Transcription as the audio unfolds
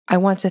I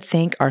want to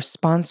thank our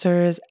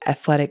sponsors,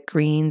 Athletic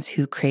Greens,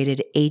 who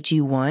created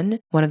AG1,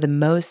 one of the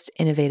most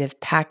innovative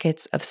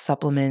packets of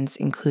supplements,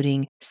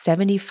 including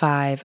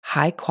 75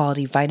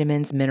 high-quality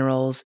vitamins,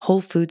 minerals,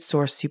 whole food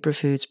source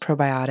superfoods,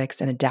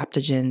 probiotics, and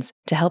adaptogens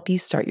to help you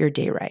start your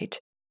day right.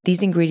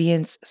 These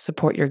ingredients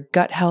support your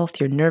gut health,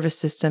 your nervous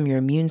system, your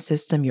immune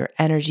system, your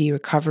energy,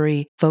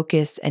 recovery,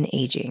 focus, and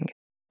aging.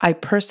 I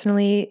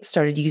personally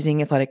started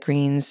using Athletic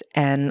Greens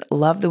and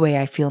love the way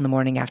I feel in the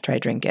morning after I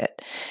drink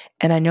it.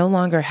 And I no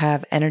longer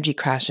have energy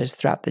crashes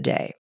throughout the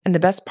day. And the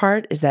best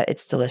part is that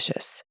it's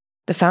delicious.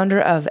 The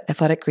founder of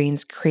Athletic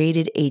Greens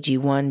created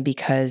AG1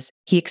 because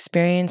he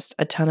experienced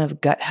a ton of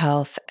gut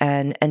health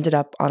and ended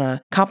up on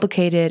a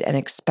complicated and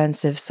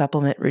expensive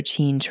supplement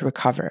routine to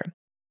recover.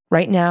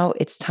 Right now,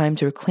 it's time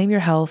to reclaim your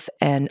health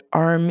and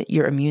arm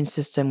your immune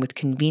system with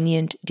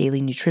convenient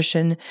daily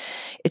nutrition.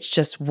 It's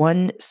just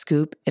one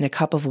scoop in a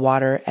cup of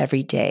water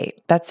every day.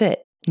 That's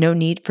it. No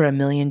need for a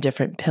million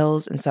different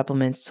pills and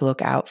supplements to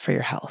look out for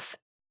your health.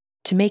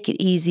 To make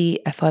it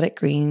easy, Athletic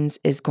Greens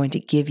is going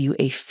to give you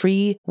a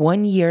free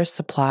 1-year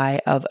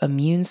supply of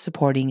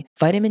immune-supporting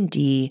vitamin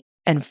D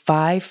and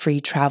 5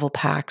 free travel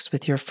packs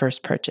with your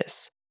first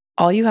purchase.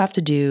 All you have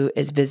to do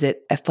is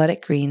visit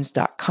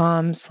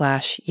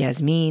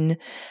athleticgreens.com/Yasmeen.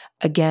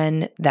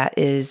 Again, that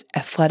is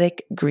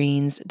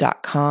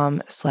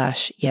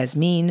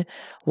athleticgreens.com/Yasmeen,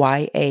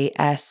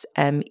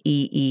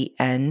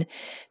 YASMEEN,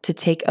 to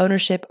take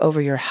ownership over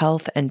your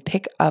health and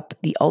pick up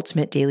the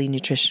ultimate daily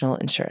nutritional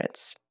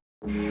insurance.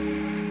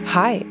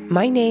 Hi,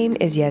 my name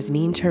is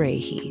Yasmeen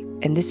Tarehi,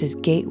 and this is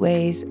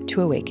Gateways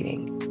to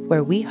Awakening,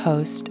 where we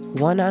host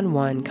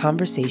one-on-one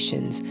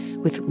conversations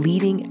with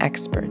leading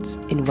experts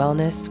in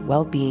wellness,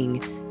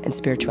 well-being, and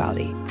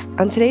spirituality.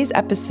 On today's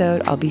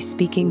episode, I'll be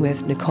speaking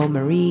with Nicole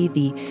Marie,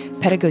 the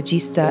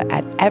pedagogista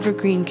at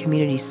Evergreen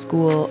Community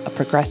School, a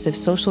progressive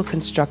social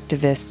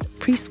constructivist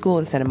preschool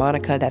in Santa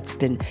Monica that's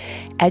been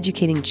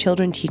educating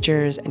children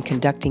teachers and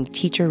conducting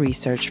teacher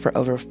research for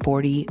over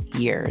 40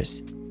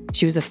 years.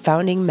 She was a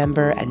founding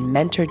member and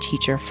mentor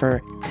teacher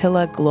for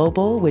Pilla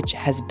Global, which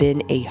has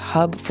been a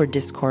hub for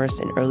discourse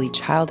in early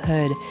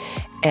childhood,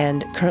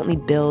 and currently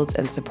builds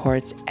and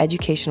supports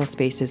educational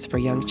spaces for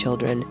young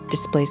children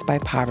displaced by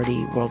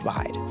poverty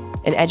worldwide.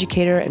 An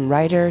educator and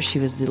writer, she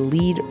was the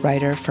lead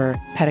writer for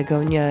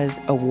Patagonia's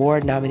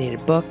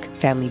award-nominated book,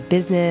 Family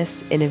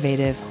Business,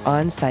 Innovative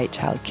On-Site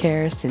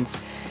Childcare, since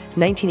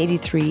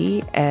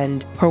 1983,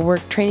 and her work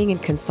training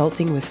and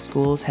consulting with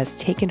schools has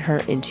taken her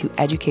into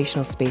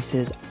educational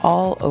spaces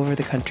all over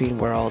the country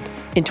and world.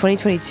 In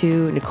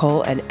 2022,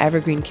 Nicole and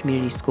Evergreen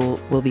Community School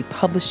will be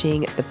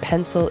publishing The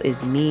Pencil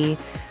Is Me,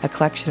 a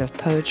collection of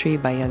poetry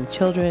by young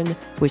children,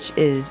 which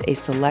is a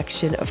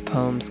selection of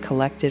poems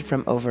collected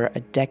from over a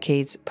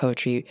decade's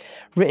poetry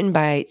written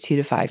by 2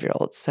 to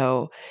 5-year-olds.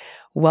 So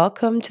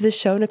welcome to the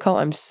show, Nicole.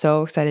 I'm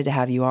so excited to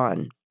have you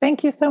on.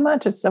 Thank you so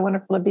much. It's so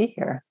wonderful to be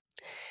here.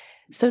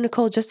 So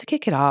Nicole, just to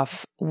kick it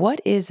off,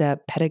 what is a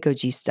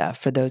pedagogista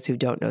for those who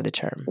don't know the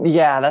term?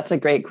 Yeah, that's a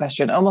great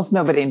question. Almost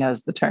nobody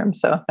knows the term,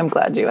 so I'm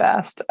glad you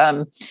asked.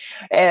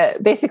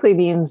 It basically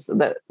means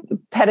that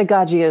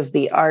pedagogy is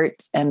the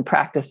art and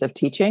practice of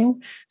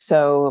teaching.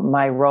 So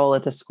my role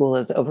at the school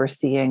is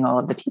overseeing all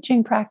of the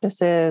teaching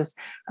practices.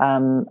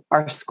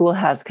 Our school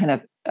has kind of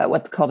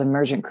what's called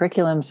emergent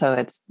curriculum. So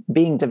it's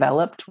being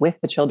developed with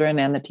the children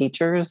and the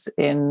teachers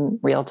in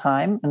real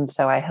time. And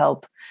so I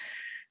help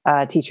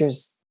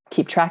teachers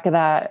keep track of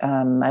that.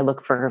 I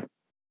look for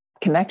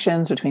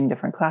connections between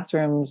different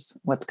classrooms,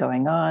 what's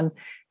going on,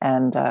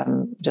 and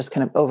just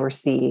kind of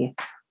oversee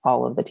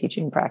all of the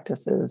teaching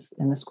practices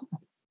in the school.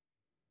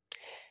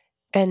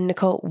 And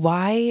Nicole,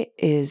 why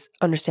is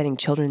understanding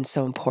children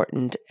so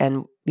important?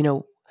 And,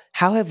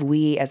 how have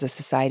we as a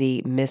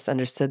society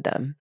misunderstood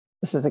them?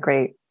 This is a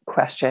great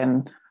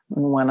question,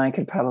 one I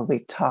could probably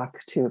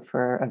talk to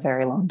for a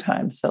very long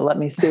time. So let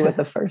me see what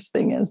the first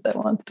thing is that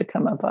wants to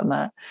come up on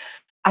that.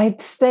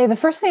 The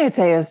first thing I'd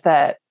say is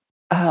that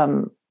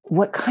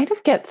what kind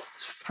of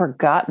gets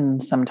forgotten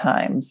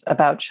sometimes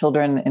about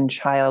children in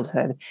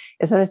childhood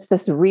is that it's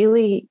this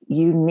really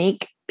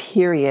unique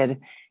period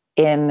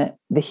in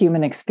the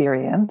human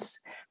experience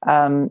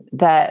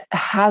that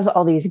has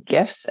all these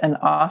gifts and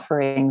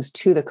offerings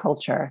to the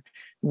culture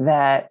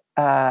that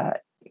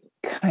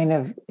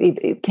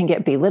it can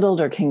get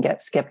belittled or can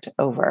get skipped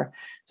over.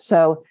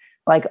 So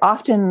like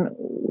often,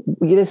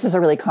 this is a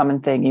really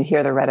common thing. You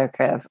hear the rhetoric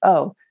of,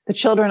 the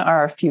children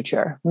are our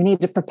future. We need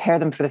to prepare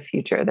them for the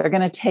future. They're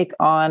going to take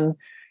on,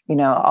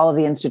 all of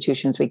the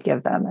institutions we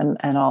give them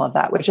and all of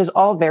that, which is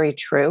all very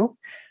true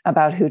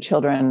about who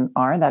children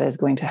are. That is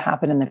going to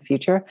happen in the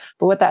future.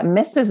 But what that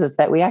misses is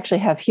that we actually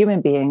have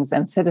human beings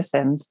and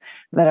citizens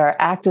that are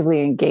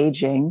actively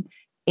engaging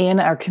in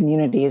our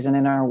communities and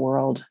in our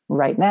world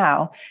right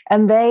now.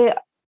 And they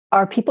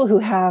are people who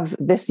have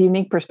this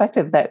unique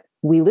perspective that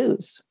we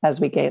lose as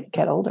we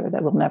get older,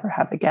 that we'll never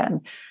have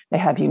again. They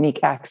have unique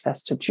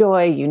access to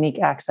joy, unique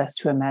access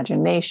to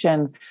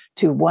imagination,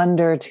 to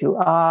wonder, to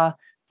awe.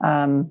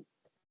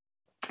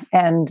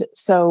 And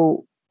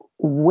so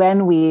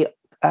when we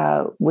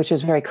which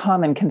is very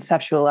common,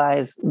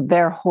 conceptualize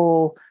their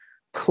whole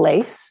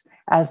place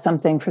as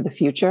something for the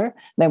future,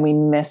 then we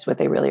miss what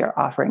they really are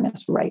offering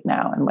us right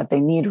now and what they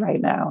need right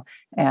now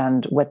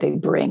and what they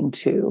bring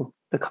to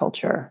the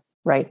culture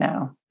right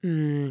now.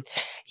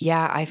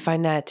 Yeah, I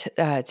find that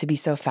to be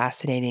so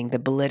fascinating, the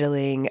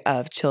belittling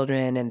of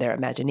children and their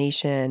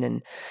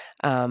imagination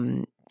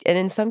and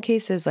in some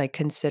cases, like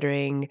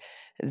considering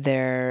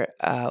their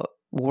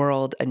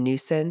world a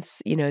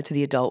nuisance, to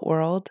the adult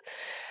world.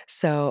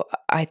 So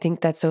I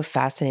think that's so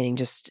fascinating,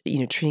 just,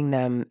 treating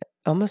them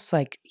almost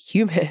like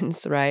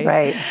humans, right?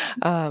 Right.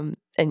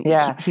 And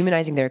Yeah.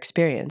 humanizing their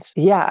experience.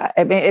 Yeah.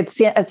 I mean, it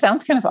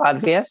sounds kind of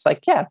obvious.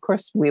 Like, yeah, of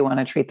course we want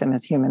to treat them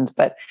as humans,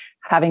 but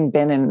having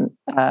been in,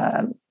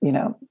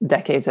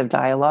 decades of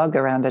dialogue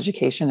around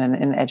education and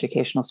in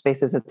educational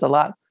spaces, it's a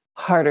lot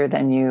harder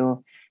than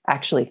you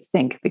actually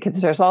think,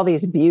 because there's all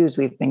these views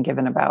we've been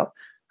given about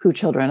who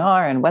children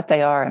are and what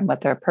they are and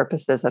what their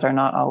purpose is that are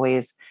not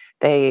always,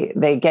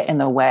 they get in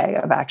the way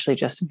of actually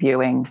just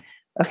viewing,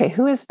 okay,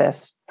 who is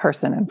this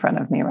person in front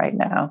of me right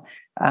now?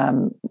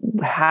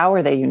 How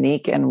are they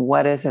unique, and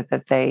what is it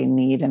that they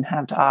need and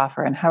have to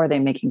offer, and how are they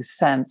making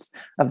sense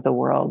of the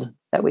world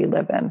that we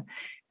live in?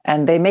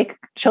 And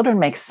children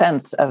make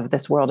sense of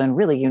this world in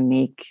really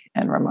unique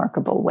and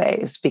remarkable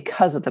ways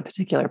because of the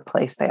particular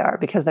place they are,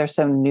 because they're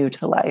so new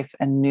to life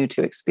and new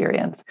to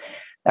experience.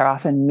 They're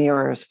often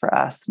mirrors for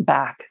us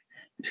back,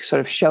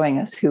 sort of showing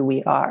us who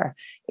we are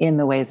in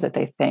the ways that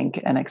they think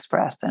and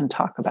express and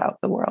talk about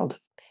the world.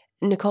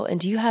 Nicole, and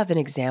do you have an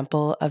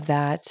example of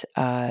that,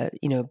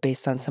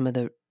 based on some of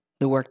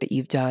the work that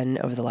you've done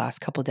over the last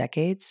couple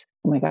decades?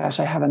 Oh my gosh,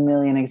 I have a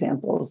million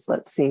examples.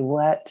 Let's see,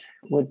 what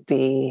would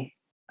be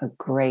a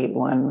great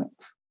one?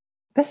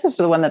 This is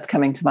the one that's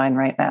coming to mind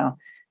right now.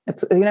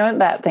 It's,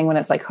 that thing when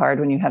it's like hard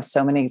when you have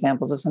so many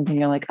examples of something,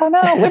 you're like, oh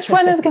no, which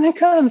one is going to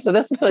come? So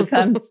this is what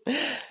comes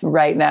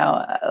right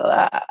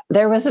now.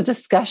 There was a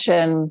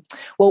discussion.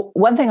 Well,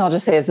 one thing I'll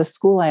just say is the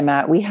school I'm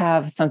at, we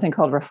have something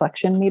called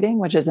Reflection Meeting,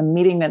 which is a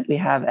meeting that we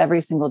have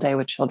every single day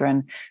with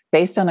children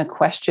based on a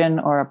question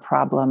or a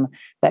problem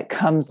that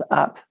comes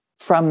up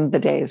from the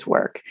day's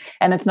work.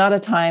 And it's not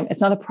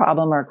a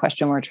problem or a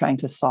question we're trying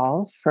to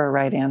solve for a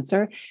right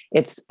answer.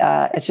 It's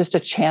just a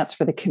chance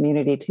for the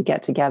community to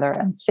get together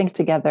and think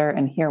together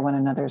and hear one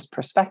another's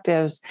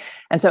perspectives.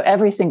 And so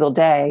every single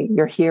day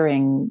you're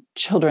hearing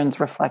children's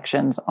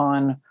reflections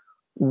on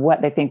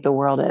what they think the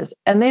world is.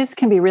 And these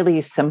can be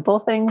really simple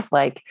things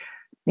like,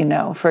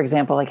 for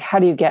example, like how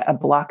do you get a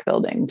block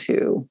building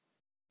to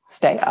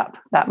stay up?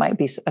 That might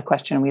be a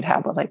question we'd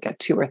have with like a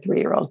 2 or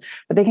 3 year old,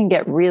 but they can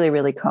get really,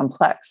 really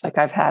complex. Like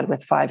I've had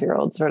with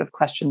 5-year-olds sort of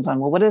questions on,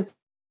 well, what is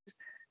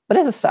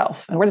a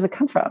self and where does it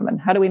come from? And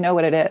how do we know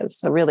what it is?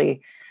 So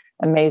really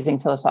amazing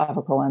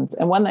philosophical ones.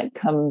 And one that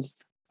comes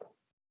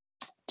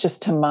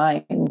just to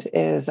mind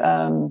is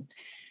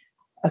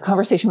a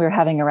conversation we were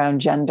having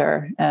around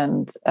gender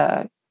and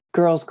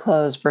girls'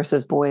 clothes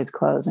versus boys'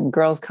 clothes and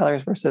girls'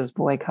 colors versus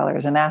boy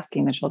colors, and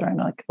asking the children,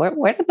 like,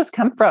 where did this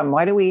come from?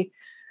 Why do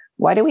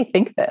we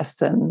think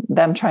this? And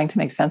them trying to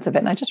make sense of it.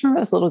 And I just remember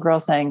this little girl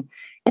saying,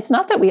 it's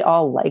not that we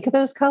all like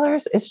those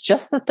colors. It's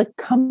just that the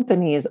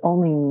companies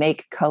only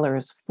make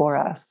colors for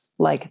us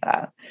like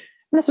that.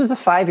 And this was a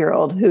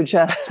 5-year-old who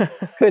just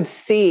could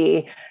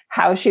see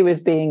how she was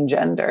being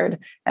gendered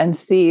and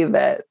see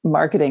that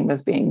marketing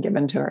was being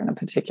given to her in a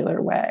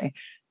particular way,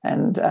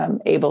 and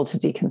able to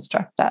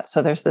deconstruct that.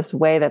 So there's this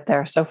way that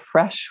they're so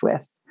fresh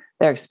with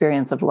their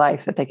experience of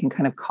life that they can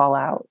kind of call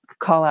out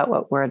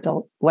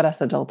what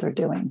us adults are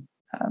doing.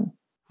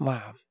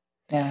 Wow.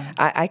 Yeah.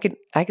 I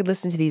could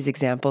listen to these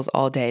examples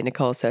all day,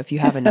 Nicole. So if you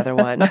have another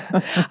one,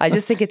 I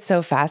just think it's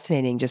so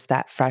fascinating, just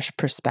that fresh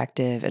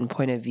perspective and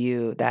point of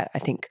view that I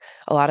think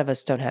a lot of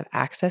us don't have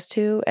access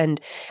to. And,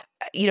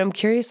 I'm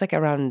curious, like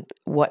around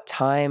what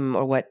time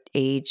or what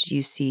age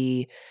you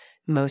see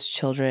most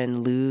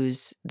children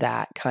lose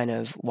that kind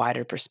of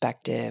wider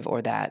perspective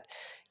or that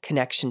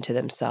connection to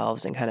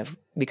themselves and kind of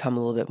become a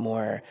little bit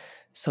more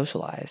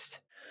socialized.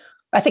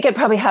 I think it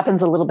probably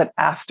happens a little bit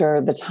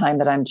after the time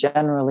that I'm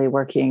generally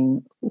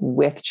working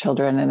with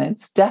children. And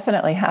it's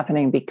definitely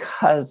happening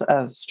because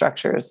of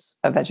structures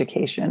of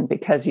education,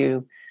 because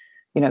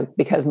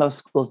because most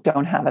schools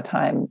don't have a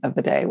time of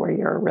the day where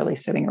you're really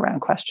sitting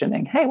around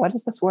questioning, hey, what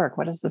does this work?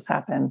 What does this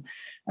happen?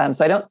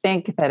 So I don't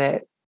think that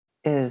it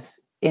is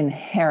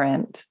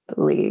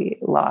inherently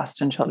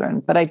lost in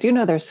children, but I do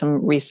know there's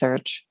some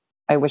research.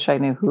 I wish I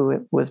knew who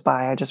it was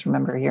by. I just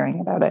remember hearing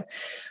about it.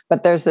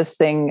 But there's this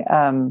thing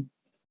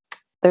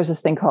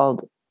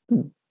called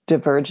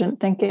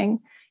divergent thinking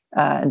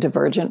and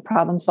divergent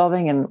problem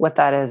solving. And what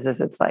that is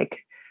it's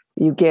like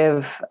you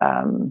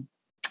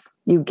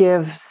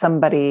give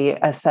somebody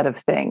a set of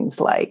things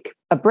like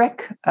a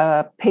brick,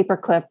 a paper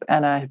clip,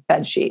 and a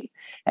bed sheet.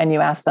 And you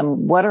ask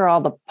them, what are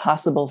all the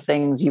possible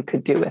things you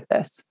could do with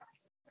this?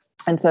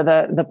 And so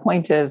the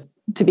point is,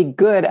 to be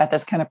good at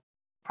this kind of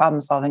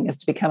problem solving is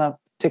to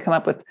come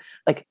up with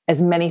like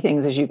as many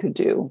things as you could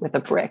do with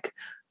a brick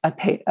a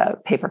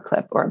paper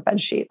clip or a bed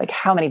sheet. Like,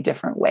 how many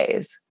different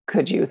ways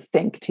could you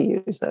think to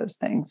use those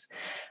things?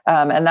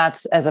 And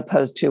that's as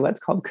opposed to what's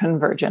called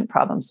convergent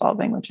problem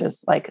solving, which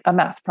is like a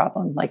math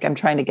problem. Like, I'm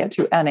trying to get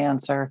to an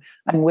answer.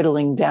 I'm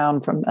whittling down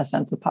from a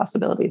sense of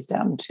possibilities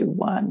down to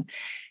one.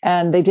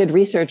 And they did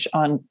research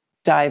on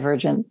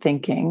divergent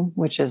thinking,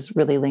 which is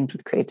really linked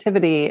with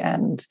creativity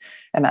and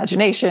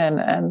imagination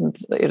and,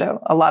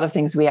 a lot of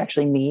things we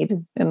actually need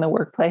in the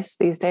workplace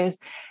these days.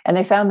 And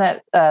they found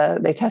that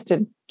they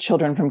tested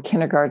children from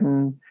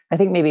kindergarten, I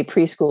think maybe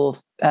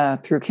preschool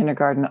through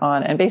kindergarten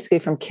on. And basically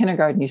from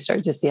kindergarten, you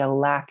start to see a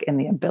lack in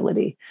the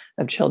ability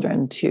of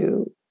children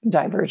to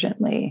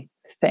divergently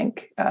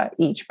think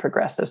each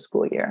progressive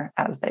school year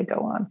as they go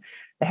on.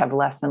 They have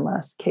less and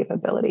less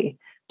capability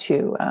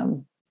to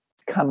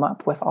come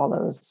up with all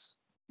those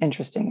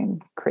interesting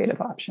and creative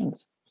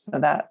options. So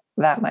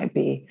that might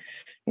be,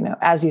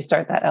 as you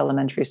start that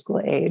elementary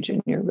school age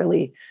and you're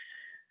really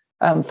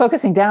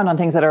focusing down on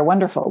things that are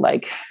wonderful,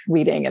 like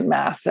reading and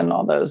math and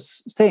all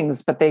those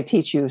things, but they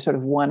teach you sort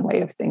of one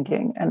way of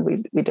thinking. And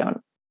we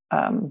don't,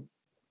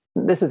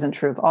 this isn't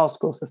true of all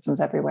school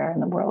systems everywhere in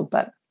the world,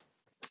 but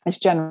it's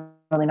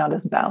generally not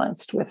as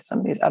balanced with some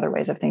of these other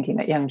ways of thinking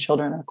that young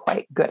children are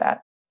quite good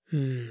at.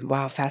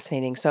 Wow,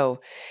 fascinating.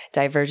 So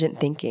divergent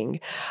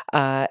thinking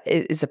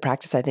is a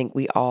practice I think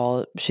we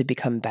all should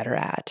become better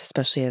at,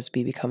 especially as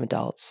we become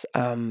adults.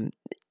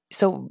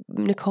 So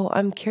Nicole,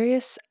 I'm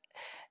curious,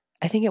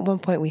 I think at one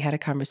point we had a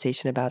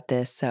conversation about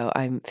this, so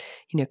I'm,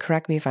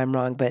 correct me if I'm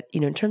wrong, but,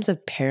 in terms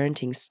of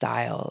parenting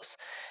styles,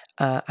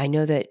 I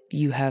know that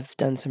you have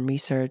done some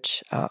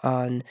research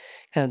on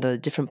kind of the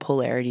different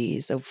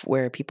polarities of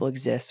where people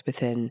exist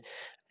within.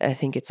 I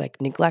think it's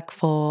like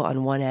neglectful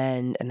on one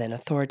end and then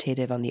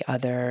authoritative on the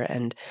other.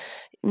 And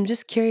I'm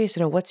just curious,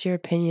 what's your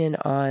opinion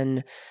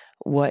on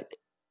what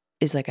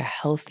is like a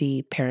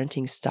healthy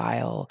parenting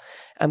style?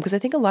 Because I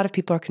think a lot of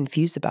people are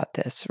confused about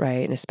this,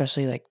 right? And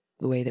especially like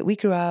the way that we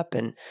grew up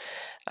and,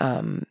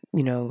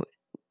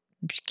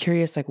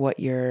 curious like what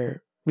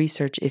your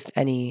research, if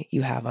any,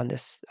 you have on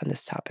this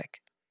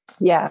topic.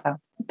 Yeah,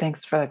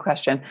 thanks for the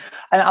question.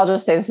 And I'll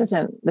just say this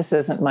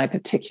isn't my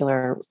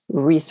particular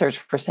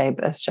research per se,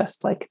 but it's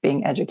just like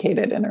being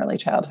educated in early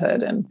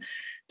childhood and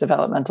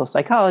developmental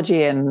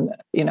psychology and,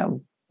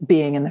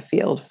 being in the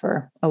field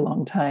for a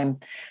long time.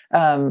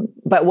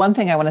 But one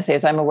thing I want to say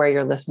is I'm aware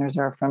your listeners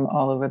are from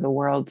all over the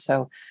world.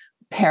 So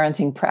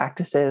parenting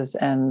practices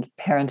and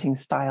parenting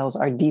styles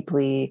are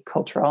deeply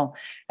cultural,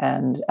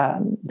 and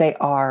they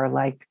are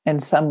like in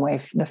some way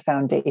the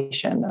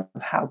foundation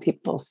of how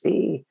people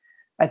see.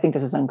 I think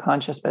this is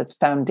unconscious, but it's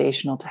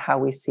foundational to how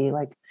we see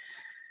like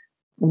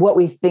what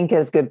we think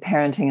is good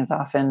parenting is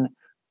often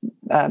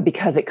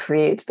because it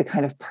creates the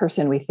kind of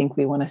person we think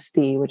we want to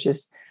see, which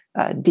is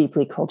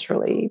deeply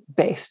culturally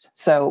based.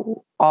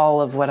 So all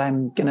of what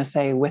I'm going to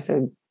say with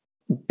a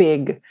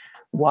big,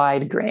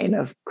 wide grain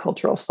of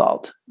cultural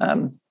salt.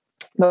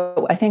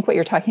 But I think what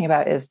you're talking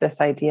about is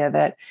this idea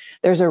that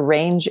there's a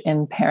range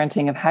in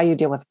parenting of how you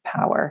deal with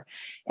power.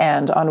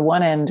 And on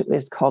one end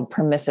is called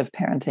permissive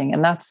parenting.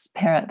 And that's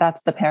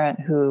the parent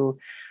who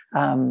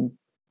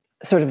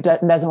sort of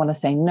doesn't want to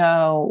say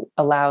no,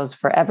 allows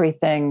for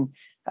everything,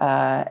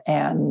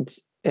 and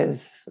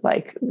is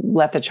like,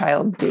 let the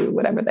child do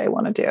whatever they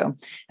want to do.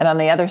 And on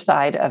the other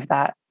side of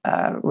that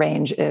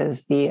range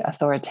is the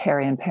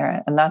authoritarian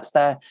parent. And that's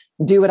the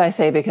do what I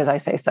say because I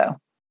say so,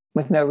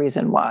 with no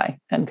reason why.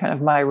 And kind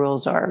of my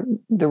rules are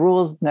the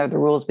rules. They're the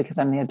rules because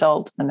I'm the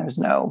adult, and there's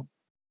no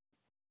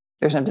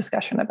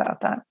discussion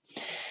about that.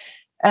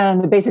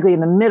 And basically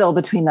in the middle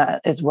between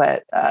that is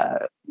what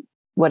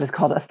is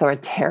called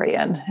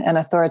authoritarian. And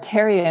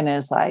authoritarian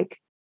is like,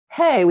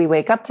 hey, we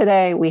wake up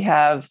today, we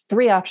have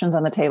 3 options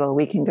on the table.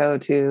 We can go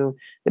to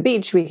the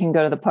beach, we can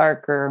go to the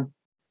park, or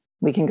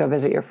we can go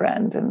visit your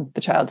friend. And the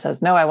child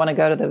says, no, I want to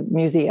go to the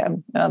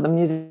museum. The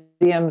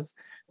museums,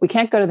 we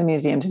can't go to the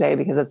museum today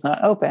because it's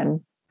not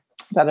open.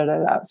 Da, da,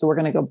 da, da. So we're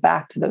going to go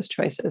back to those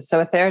choices.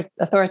 So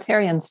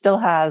authoritarian still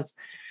has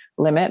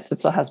limits. It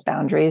still has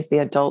boundaries. The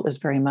adult is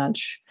very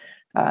much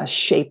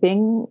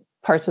shaping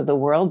parts of the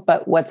world.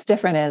 But what's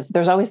different is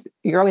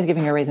you're always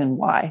giving a reason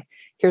why.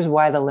 Here's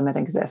why the limit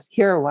exists.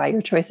 Here are why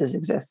your choices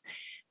exist.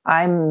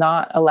 I'm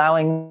not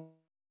allowing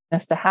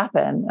this to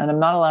happen. And I'm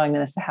not allowing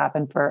this to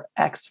happen for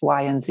X,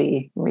 Y, and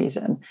Z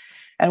reason.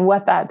 And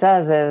what that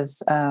does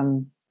is,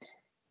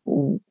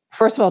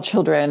 first of all,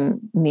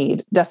 children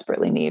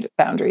desperately need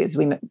boundaries.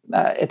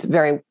 It's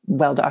very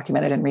well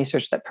documented in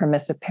research that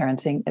permissive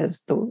parenting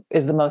is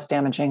the most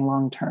damaging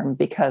long-term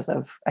because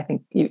of, I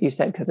think you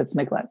said, because it's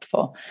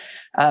neglectful.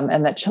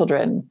 And that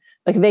children,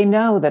 like, they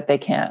know that they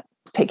can't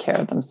take care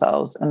of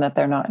themselves and that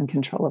they're not in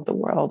control of the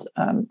world.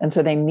 And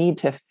so they need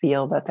to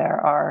feel that there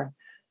are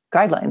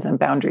guidelines and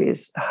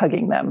boundaries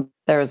hugging them.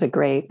 There was a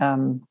great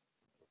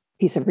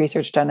piece of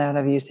research done out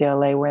of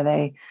UCLA where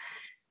they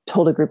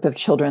told a group of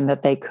children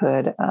that they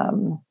could,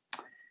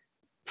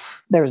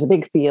 there was a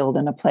big field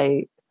and a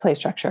play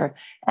structure,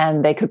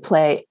 and they could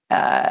play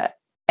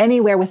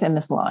anywhere within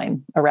this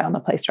line around the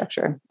play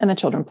structure. And the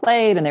children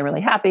played and they were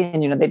really happy.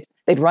 And,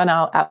 they'd run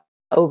out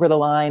over the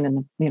line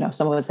and,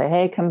 someone would say,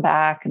 hey, come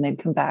back. And they'd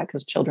come back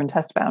because children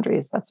test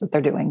boundaries. That's what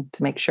they're doing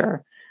to make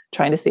sure,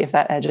 trying to see if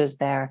that edge is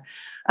there.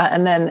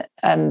 And then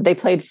they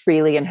played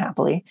freely and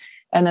happily.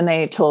 And then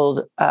they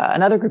told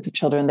another group of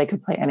children they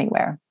could play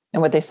anywhere.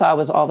 And what they saw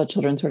was all the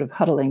children sort of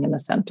huddling in the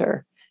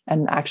center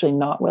and actually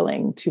not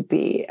willing to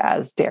be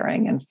as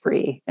daring and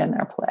free in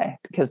their play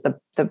because the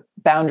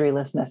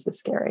boundarylessness is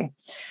scary.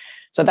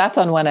 So that's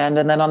on one end.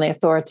 And then on the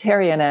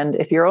authoritarian end,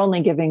 if you're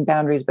only giving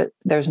boundaries, but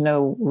there's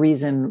no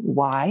reason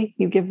why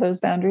you give those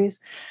boundaries,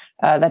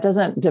 that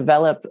doesn't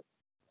develop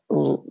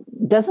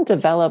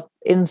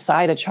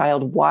inside a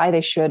child why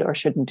they should or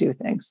shouldn't do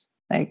things.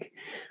 Like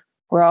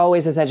we're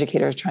always, as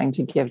educators, trying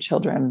to give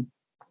children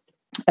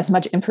as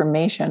much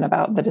information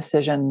about the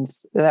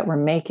decisions that we're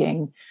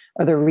making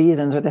or the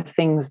reasons or the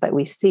things that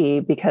we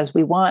see, because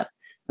we want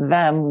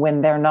them,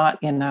 when they're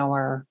not in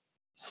our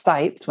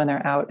sights, when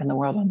they're out in the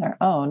world on their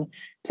own,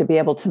 to be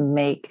able to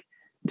make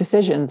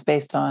decisions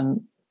based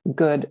on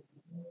good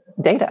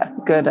data,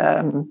 good,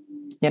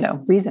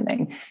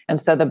 reasoning. And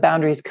so the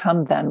boundaries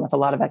come then with a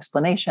lot of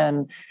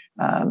explanation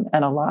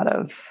and a lot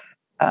of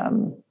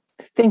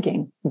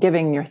thinking,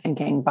 giving your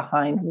thinking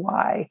behind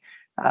why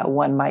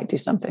one might do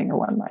something or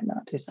one might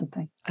not do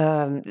something.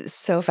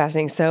 So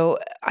fascinating. So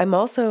I'm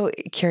also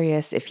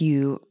curious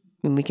and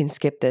we can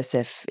skip this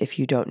if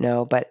you don't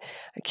know, but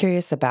I'm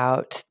curious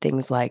about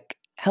things like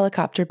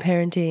helicopter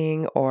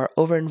parenting or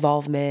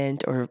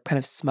over-involvement or kind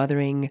of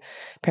smothering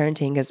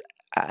parenting, because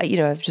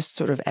I've just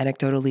sort of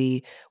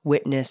anecdotally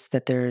witnessed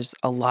that there's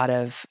a lot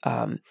of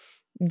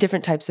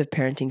different types of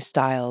parenting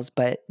styles,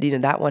 but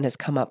that one has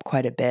come up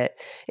quite a bit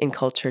in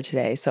culture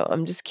today. So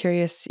I'm just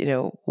curious,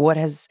 what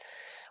does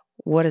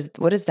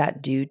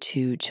that do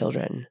to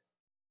children?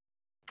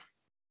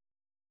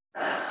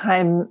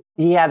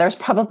 There's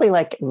probably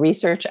like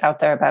research out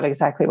there about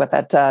exactly what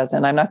that does.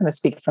 And I'm not going to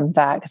speak from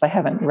that because I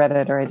haven't read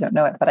it or I don't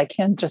know it, but I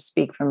can just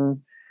speak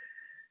from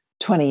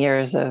 20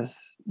 years of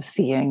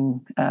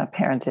seeing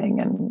parenting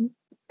and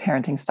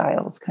parenting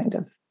styles kind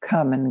of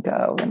come and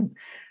go, and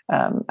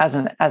as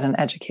an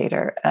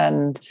educator.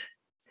 And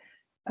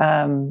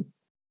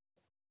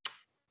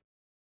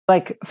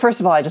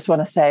first of all, I just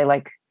want to say,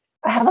 I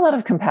have a lot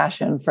of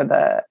compassion for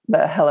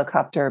the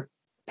helicopter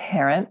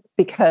parent,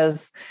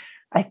 because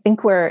I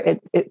think where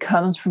it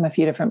comes from a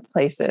few different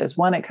places.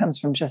 One, it comes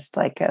from just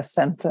like a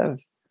sense of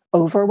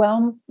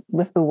overwhelm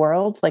with the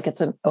world. Like it's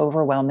an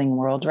overwhelming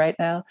world right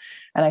now.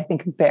 And I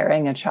think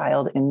bearing a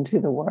child into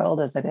the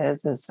world as it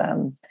is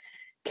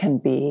can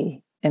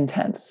be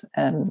intense.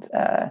 And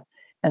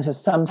so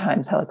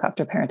sometimes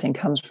helicopter parenting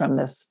comes from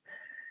this,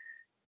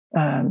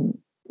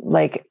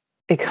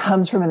 it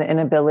comes from an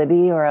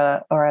inability or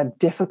a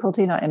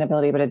difficulty, not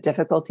inability, but a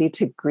difficulty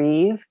to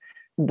grieve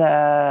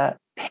the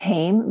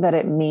pain that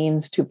it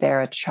means to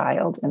bear a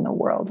child in the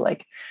world.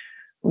 Like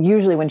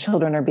usually when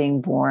children are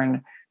being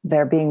born,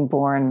 they're being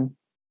born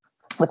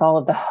with all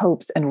of the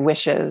hopes and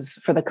wishes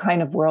for the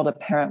kind of world a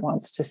parent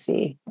wants to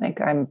see.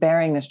 Like I'm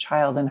bearing this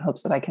child in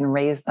hopes that I can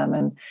raise them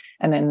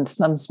and in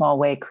some small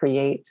way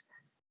create,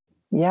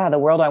 the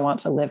world I want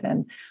to live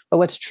in. But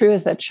what's true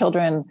is that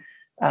children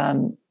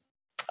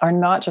are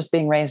not just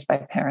being raised by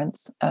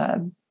parents.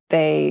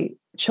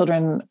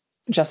 Children,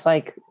 just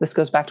like this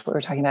goes back to what we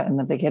were talking about in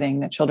the beginning,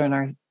 that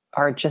children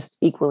are just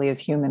equally as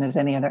human as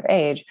any other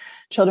age.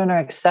 Children are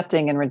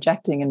accepting and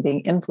rejecting and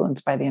being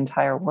influenced by the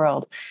entire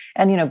world.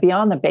 And,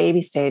 beyond the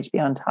baby stage,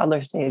 beyond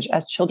toddler stage,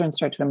 as children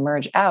start to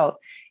emerge out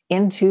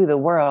into the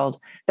world,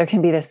 there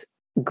can be this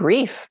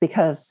grief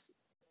because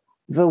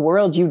the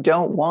world you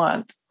don't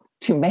want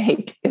to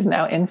make is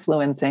now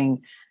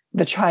influencing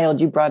the child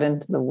you brought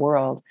into the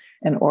world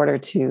in order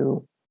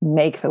to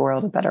make the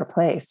world a better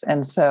place.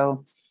 And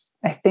so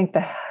I think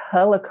the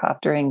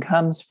helicoptering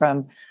comes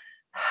from,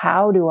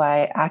 how do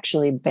I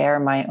actually bear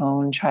my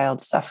own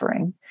child's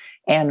suffering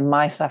and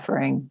my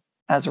suffering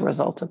as a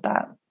result of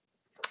that?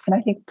 And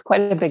I think it's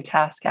quite a big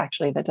task,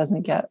 actually, that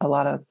doesn't get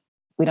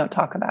we don't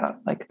talk about,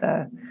 like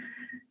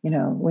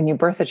when you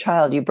birth a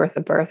child, you birth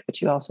a birth,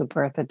 but you also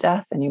birth a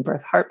death, and you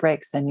birth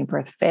heartbreaks, and you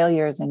birth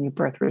failures, and you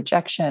birth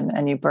rejection,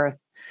 and you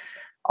birth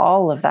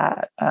all of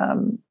that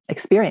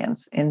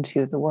experience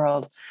into the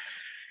world.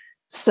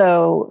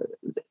 So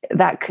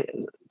that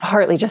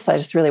partly I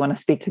just really want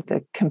to speak to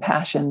the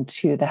compassion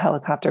to the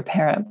helicopter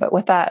parent. But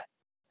with that,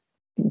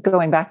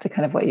 going back to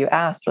kind of what you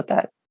asked, what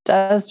that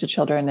does to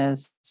children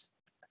is,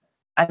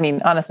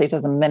 honestly, it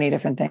does many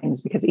different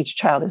things, because each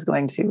child is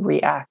going to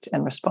react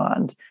and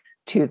respond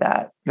to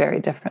that very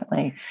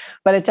differently.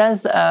 But it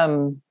does,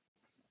 I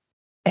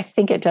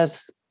think it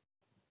does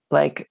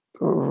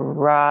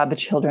rob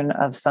children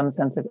of some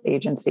sense of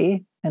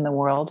agency in the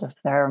world, of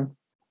their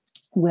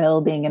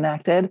will being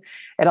enacted.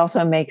 It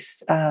also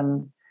makes,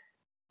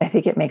 I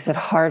think it makes it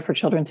hard for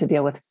children to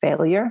deal with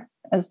failure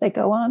as they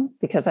go on,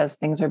 because as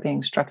things are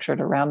being structured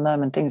around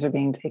them and things are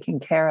being taken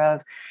care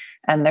of,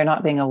 and they're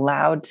not being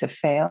allowed to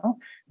fail,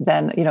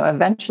 then,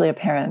 eventually a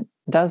parent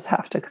does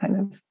have to kind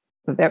of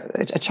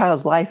a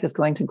child's life is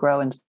going to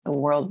grow into the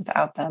world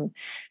without them.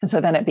 And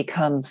so then it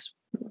becomes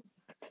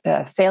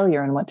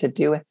failure, and what to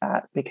do with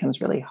that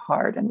becomes really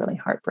hard and really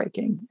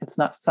heartbreaking. It's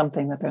not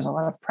something that there's a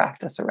lot of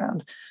practice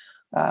around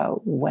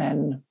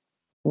when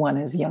one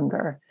is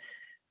younger.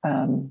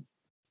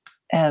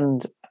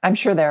 And I'm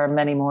sure there are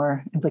many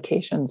more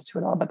implications to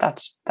it all, but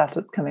that's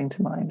what's coming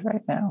to mind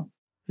right now.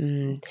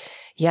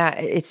 Yeah,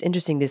 it's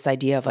interesting, this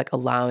idea of like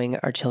allowing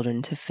our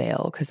children to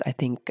fail, because I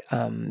think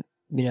the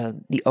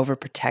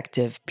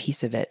overprotective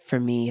piece of it for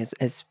me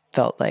has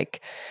felt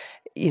like,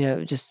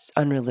 just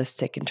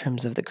unrealistic in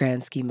terms of the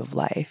grand scheme of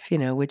life,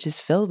 which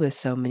is filled with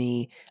so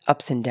many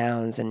ups and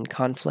downs and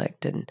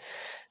conflict. And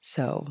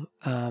so,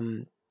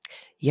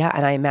 yeah,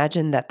 and I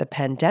imagine that the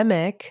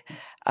pandemic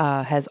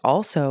has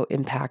also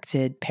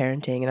impacted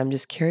parenting. And I'm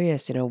just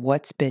curious,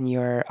 what's been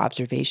your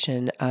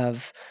observation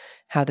of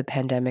how the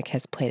pandemic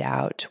has played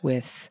out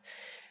with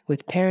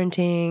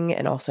parenting,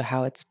 and also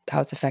how it's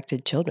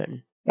affected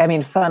children? I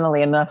mean,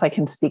 funnily enough, I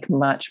can speak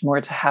much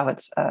more to how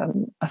it's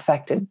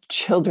affected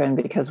children,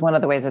 because one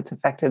of the ways it's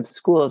affected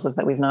schools is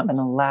that we've not been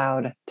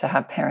allowed to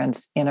have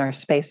parents in our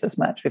space as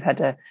much. We've had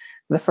to,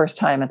 the first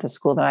time at the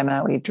school that I'm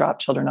at, we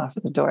dropped children off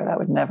at the door. That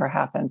would never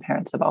happen.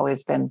 Parents have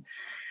always been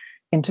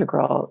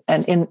integral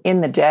and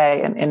in the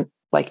day and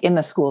in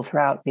the school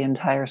throughout the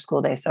entire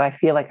school day. So I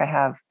feel like I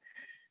have,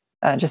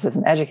 just as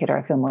an educator,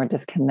 I feel more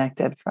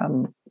disconnected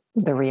from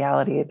the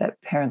reality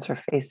that parents are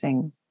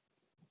facing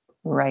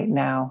right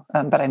now.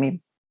 But I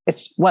mean,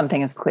 it's one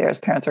thing is clear, is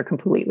parents are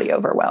completely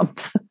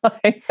overwhelmed.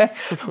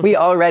 We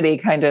already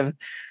kind of,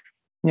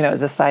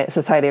 as a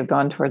society have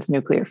gone towards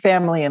nuclear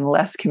family and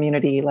less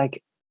community,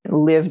 like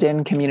lived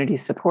in community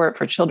support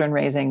for children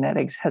raising that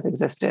has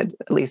existed,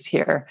 at least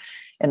here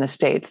in the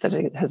States, that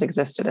it has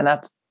existed. And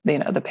that's,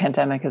 the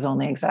pandemic has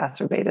only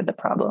exacerbated the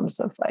problems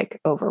of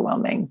like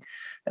overwhelming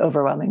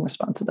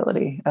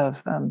responsibility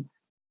of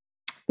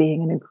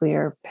being a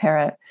nuclear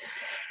parent.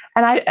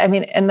 And I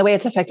mean, and the way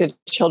it's affected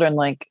children,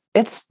 like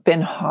it's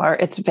been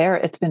hard. It's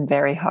been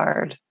very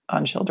hard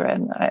on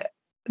children.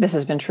 This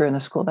has been true in the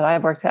school that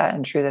I've worked at,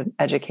 and true that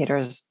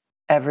educators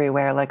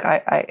everywhere. Like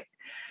I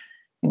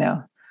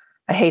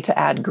hate to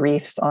add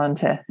griefs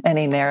onto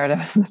any narrative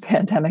of the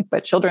pandemic,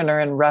 but children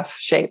are in rough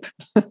shape.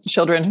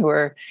 Children who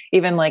are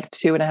even like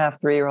 2.5,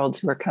 3-year-olds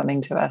who are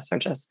coming to us are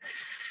just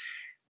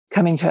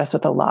coming to us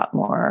with a lot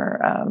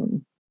more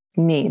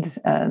needs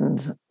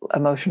and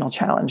emotional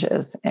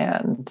challenges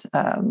and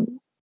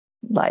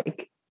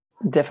like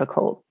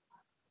difficult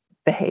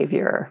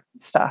behavior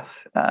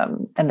stuff.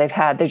 And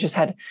they've just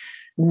had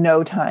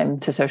no time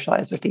to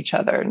socialize with each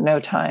other,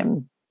 no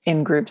time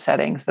in group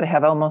settings. So they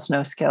have almost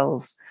no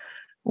skills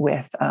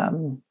with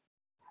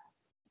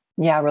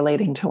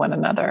relating to one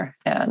another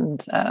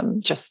and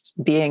just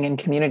being in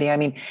community. I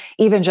mean,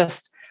 even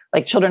just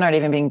like children aren't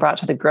even being brought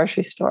to the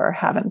grocery store,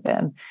 haven't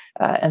been.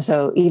 And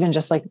so even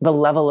just like the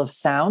level of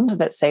sound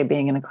that, say,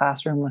 being in a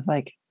classroom with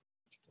like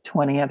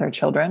 20 other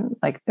children,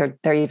 like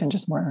they're even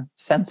just more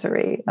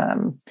sensory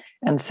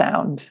and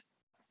sound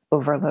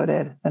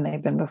overloaded than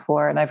they've been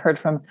before. And I've heard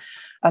from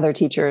other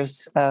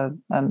teachers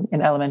in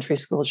elementary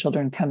school,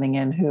 children coming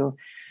in who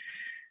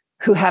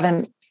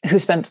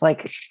spent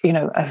like,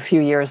 a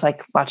few years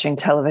like watching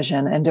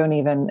television and don't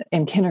even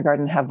in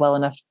kindergarten have well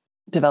enough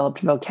developed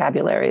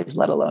vocabularies,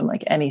 let alone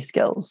like any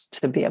skills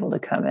to be able to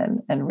come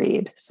in and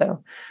read.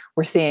 So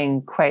we're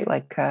seeing quite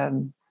a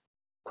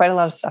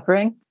lot of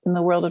suffering in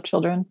the world of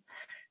children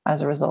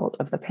as a result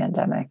of the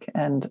pandemic.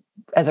 And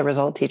as a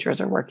result,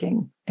 teachers are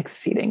working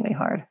exceedingly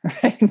hard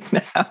right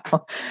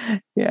now.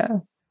 Yeah.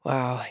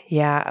 Wow.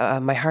 Yeah.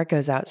 My heart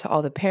goes out to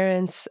all the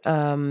parents,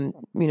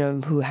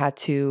 who had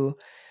to,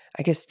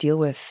 I guess, deal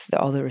with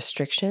all the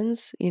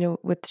restrictions,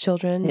 with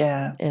children.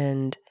 Yeah.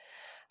 And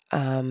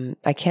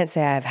I can't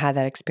say I've had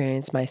that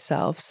experience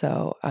myself,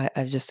 so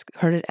I've just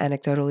heard it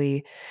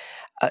anecdotally.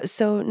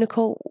 So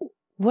Nicole,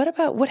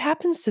 what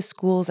happens to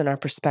schools and our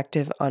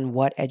perspective on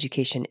what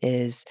education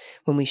is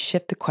when we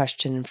shift the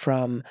question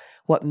from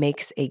what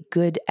makes a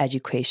good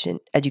education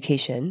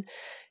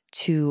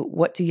to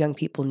what do young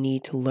people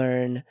need to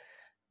learn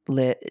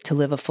to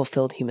live a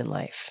fulfilled human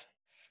life?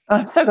 Oh,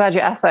 I'm so glad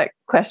you asked that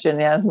question,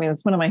 Yasmin.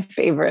 It's one of my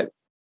favorite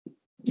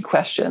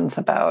questions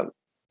about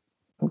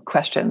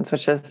questions,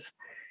 which is,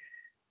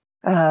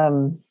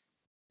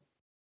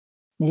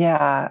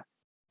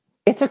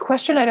 it's a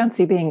question I don't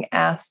see being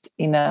asked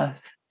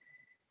enough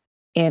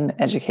in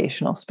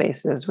educational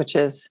spaces, which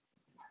is,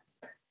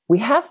 we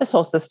have this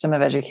whole system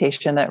of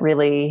education that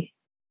really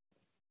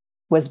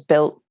was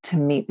built to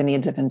meet the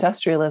needs of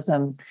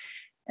industrialism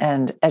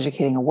and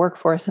educating a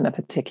workforce in a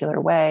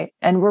particular way.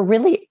 And we're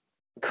really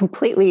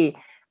completely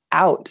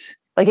out.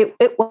 Like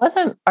it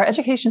wasn't, our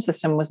education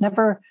system was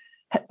never,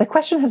 the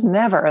question has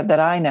never, that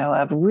I know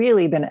of,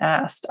 really been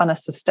asked on a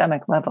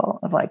systemic level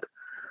of like,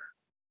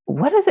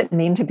 what does it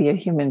mean to be a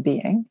human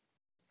being?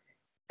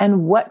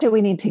 And what do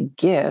we need to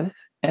give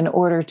in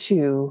order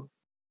to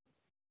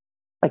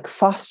like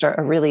foster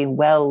a really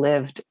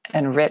well-lived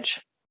and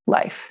rich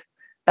life?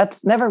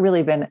 That's never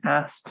really been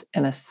asked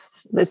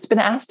it's been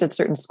asked at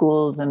certain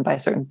schools and by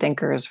certain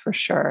thinkers for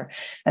sure,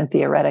 and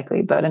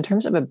theoretically, but in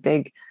terms of a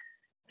big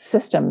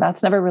system,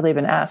 that's never really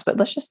been asked. But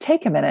let's just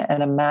take a minute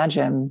and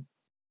imagine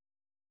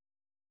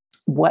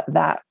what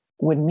that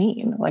would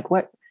mean. Like,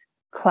 what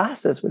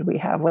classes would we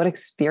have? What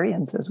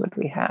experiences would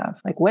we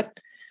have? Like,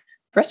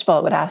 first of all,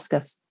 it would ask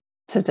us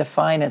to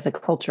define as a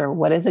culture,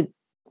 what is a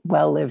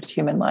well-lived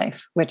human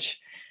life, which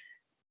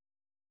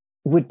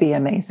would be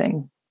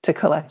amazing to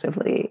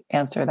collectively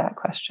answer that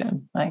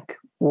question. Like,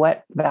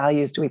 what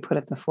values do we put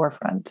at the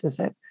forefront? Is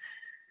it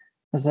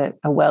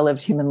a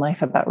well-lived human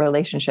life about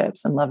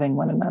relationships and loving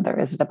one another?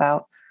 Is it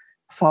about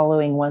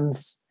following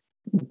one's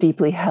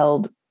deeply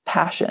held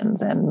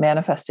passions and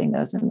manifesting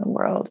those in the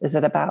world? Is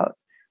it about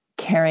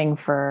caring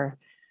for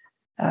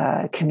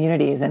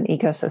communities and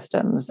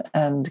ecosystems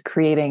and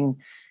creating,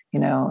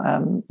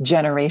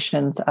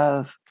 generations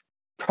of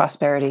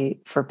prosperity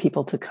for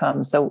people to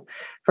come? So,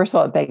 first of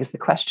all, it begs the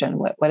question: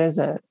 what is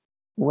a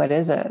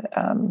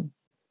well-lived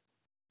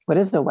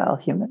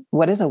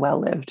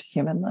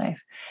human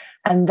life?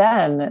 And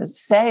then,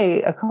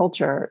 say a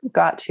culture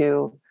got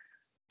to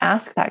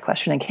ask that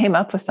question and came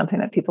up with something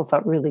that people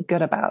felt really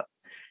good about.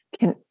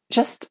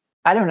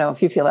 I don't know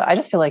if you feel it. I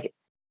just feel like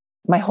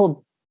my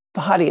whole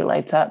body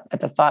lights up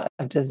at the thought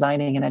of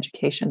designing an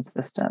education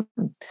system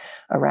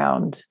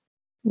around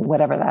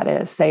whatever that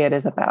is. Say it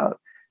is about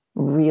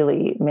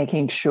really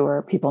making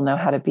sure people know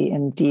how to be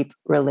in deep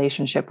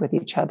relationship with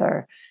each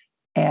other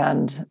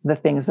and the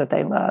things that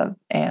they love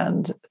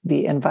and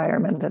the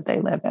environment that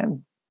they live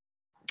in.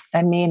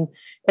 I mean,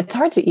 it's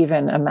hard to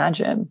even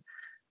imagine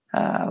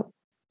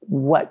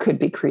what could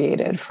be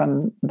created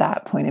from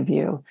that point of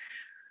view.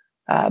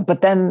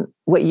 But then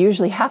what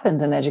usually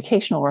happens in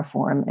educational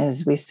reform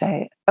is we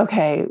say,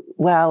 okay,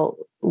 well,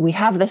 we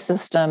have this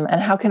system,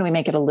 and how can we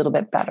make it a little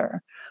bit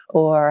better?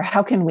 Or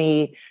how can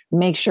we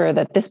make sure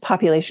that this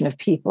population of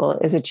people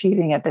is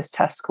achieving at this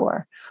test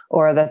score,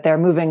 or that they're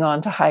moving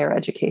on to higher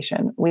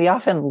education? We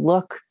often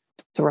look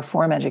to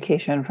reform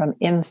education from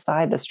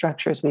inside the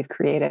structures we've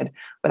created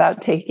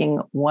without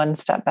taking one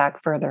step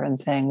back further and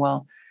saying,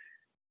 well,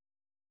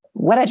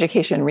 what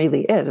education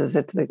really is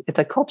it's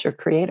a culture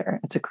creator.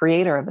 It's a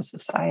creator of a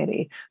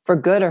society, for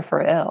good or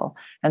for ill.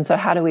 And so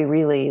how do we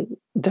really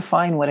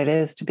define what it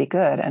is to be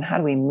good, and how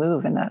do we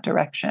move in that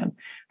direction?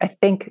 I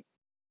think,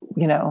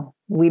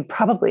 we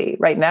probably,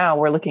 right now,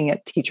 we're looking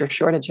at teacher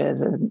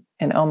shortages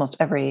in almost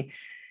every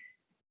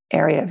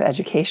area of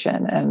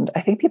education. And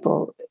I think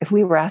people, if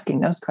we were asking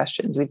those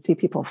questions, we'd see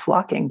people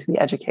flocking to be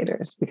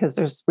educators, because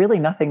there's really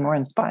nothing more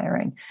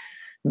inspiring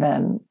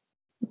than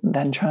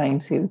trying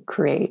to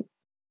create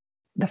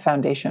the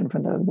foundation for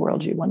the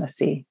world you want to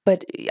see.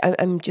 But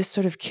I'm just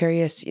sort of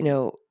curious,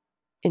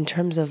 in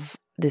terms of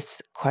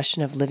this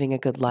question of living a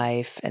good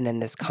life, and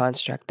then this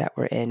construct that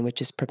we're in, which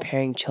is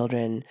preparing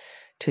children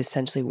to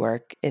essentially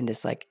work in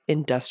this like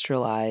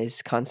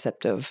industrialized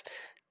concept of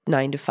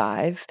 9 to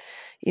 5,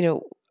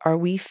 are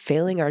we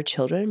failing our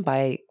children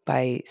by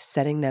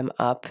setting them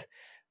up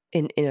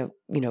in a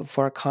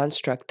for a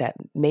construct that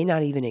may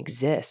not even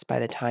exist by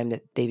the time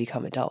that they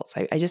become adults?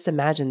 I just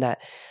imagine that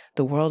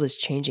the world is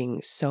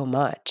changing so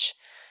much,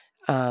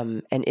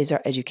 and is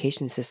our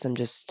education system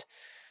just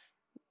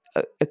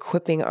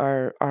equipping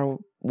our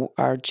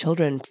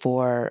children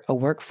for a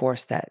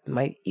workforce that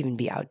might even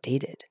be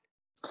outdated?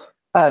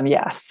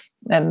 Yes,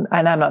 and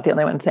I'm not the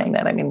only one saying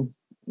that. I mean,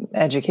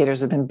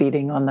 educators have been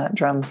beating on that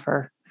drum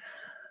for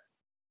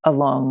a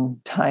long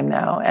time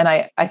now, and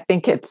I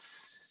think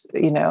it's,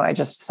 I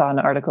just saw an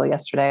article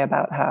yesterday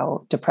about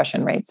how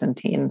depression rates in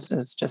teens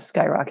is just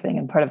skyrocketing,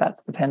 and part of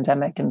that's the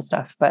pandemic and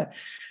stuff. But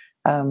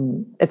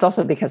it's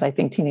also because I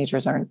think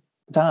teenagers aren't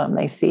dumb.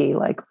 They see,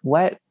 like,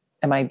 what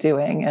am I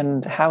doing,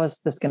 and how is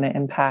this going to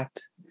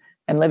impact?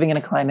 I'm living in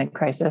a climate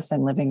crisis.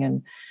 I'm living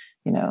in,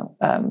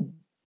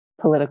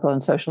 political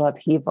and social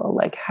upheaval.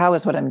 Like, how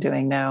is what I'm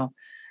doing now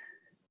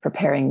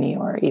preparing me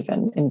or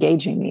even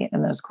engaging me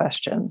in those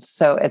questions?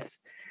 So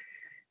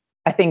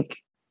I think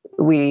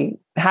we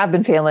have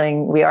been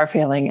failing, we are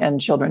failing,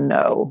 and children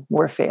know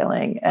we're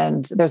failing.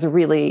 And there's a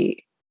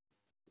really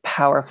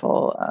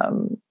powerful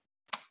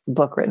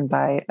book written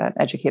by an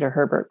educator,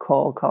 Herbert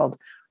Cole, called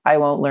I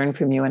Won't Learn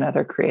From You and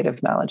Other Creative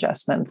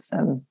Maladjustments.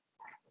 And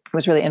it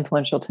was really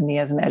influential to me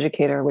as an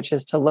educator, which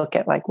is to look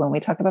at, like, when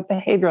we talk about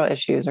behavioral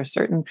issues or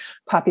certain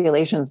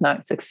populations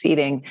not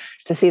succeeding,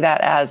 to see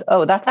that as,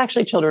 oh, that's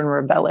actually children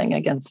rebelling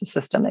against a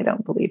system they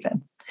don't believe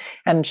in.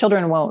 And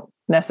children won't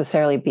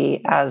necessarily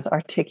be as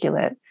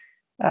articulate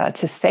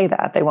to say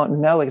that. They won't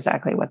know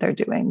exactly what they're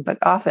doing, but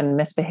often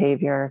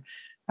misbehavior,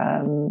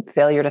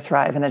 failure to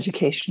thrive in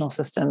educational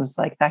systems,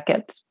 like that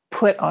gets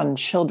put on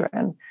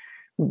children.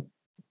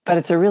 But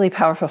it's a really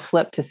powerful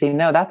flip to see,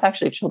 no, that's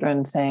actually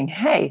children saying,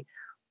 hey,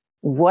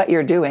 what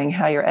you're doing,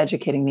 how you're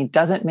educating me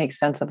doesn't make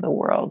sense of the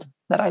world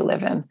that I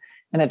live in.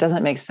 And it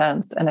doesn't make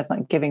sense. And it's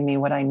not giving me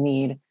what I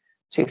need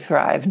to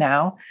thrive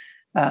now.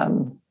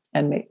 And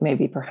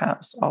maybe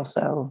perhaps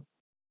also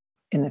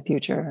in the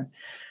future.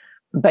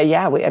 But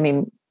yeah,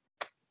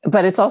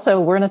 but it's also,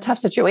 we're in a tough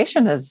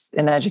situation as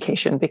in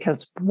education,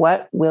 because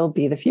what will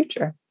be the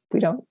future? We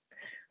don't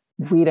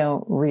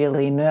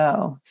really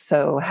know.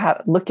 So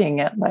looking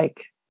at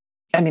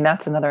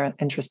that's another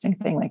interesting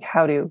thing, like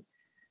how to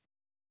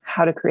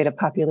create a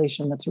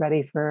population that's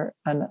ready for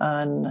an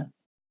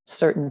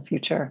uncertain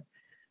future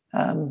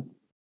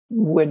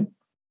would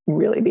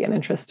really be an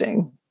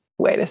interesting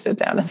way to sit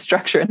down and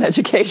structure an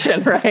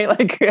education, right?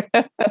 Like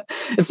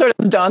it's sort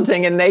of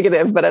daunting and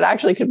negative, but it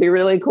actually could be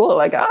really cool.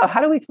 Like,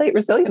 how do we create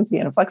resiliency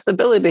and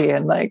flexibility,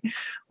 and like,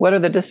 what are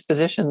the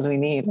dispositions we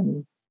need?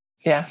 And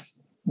yeah.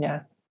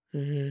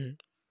 Mm-hmm.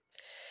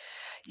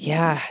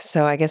 Yeah.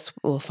 So I guess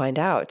we'll find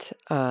out.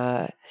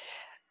 So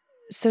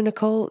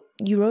Nicole,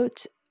 you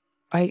wrote,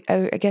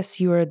 I guess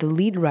you are the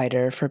lead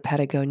writer for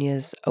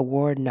Patagonia's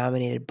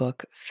award-nominated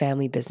book,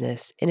 Family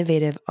Business: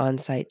 Innovative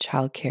On-Site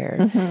Childcare.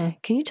 Mm-hmm.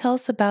 Can you tell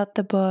us about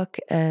the book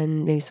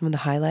and maybe some of the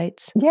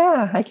highlights?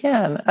 Yeah, I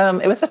can.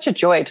 It was such a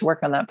joy to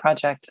work on that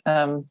project.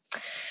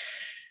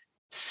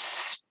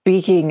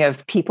 Speaking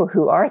of people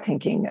who are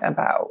thinking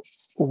about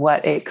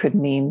what it could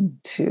mean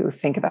to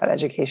think about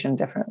education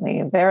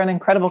differently, they're an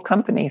incredible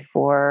company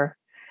for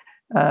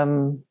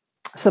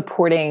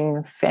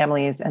supporting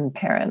families and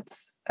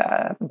parents.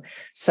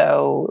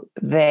 So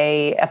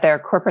they, at their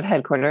corporate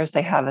headquarters,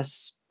 they have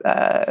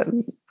a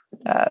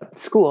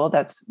school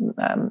that's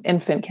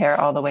infant care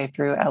all the way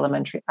through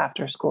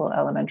after school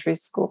elementary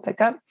school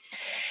pickup.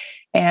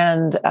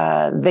 And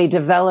they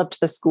developed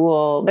the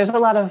school. There's a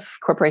lot of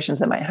corporations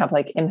that might have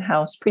like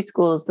in-house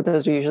preschools, but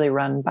those are usually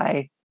run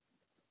by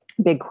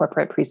big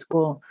corporate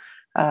preschool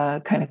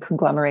kind of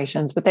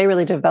conglomerations. But they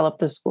really developed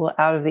the school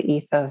out of the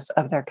ethos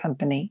of their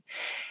company.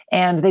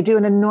 And they do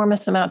an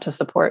enormous amount to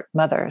support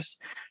mothers.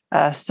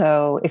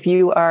 So if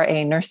you are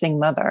a nursing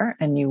mother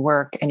and you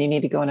work and you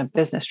need to go on a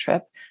business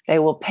trip, they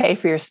will pay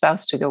for your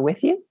spouse to go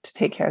with you to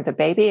take care of the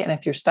baby. And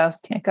if your spouse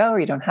can't go, or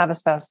you don't have a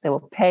spouse, they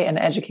will pay an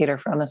educator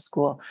from the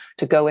school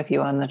to go with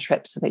you on the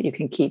trip so that you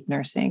can keep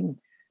nursing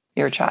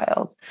your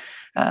child.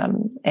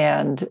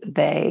 And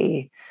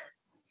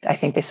I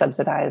think they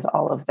subsidize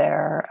all of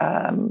their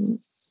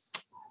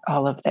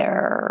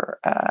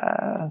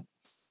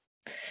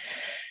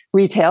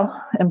retail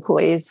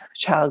employees'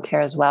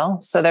 childcare as well.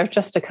 So they're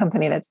just a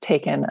company that's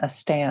taken a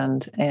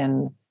stand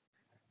in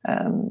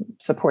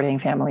supporting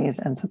families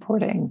and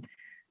supporting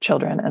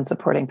children and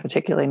supporting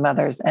particularly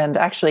mothers. And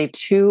actually,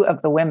 two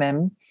of the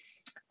women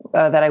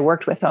that I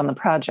worked with on the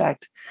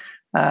project,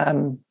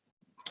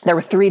 there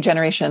were 3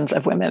 generations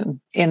of women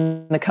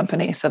in the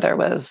company. So there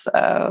was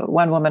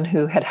one woman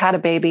who had a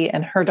baby,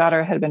 and her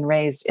daughter had been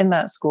raised in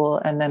that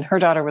school. And then her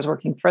daughter was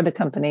working for the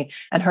company,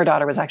 and her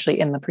daughter was actually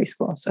in the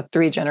preschool. So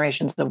 3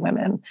 generations of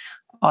women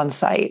on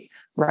site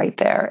right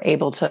there,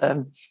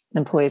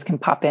 employees can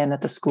pop in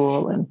at the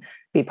school and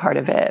be part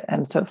of it.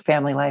 And so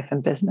family life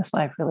and business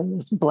life really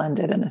was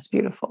blended in this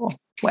beautiful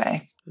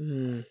way.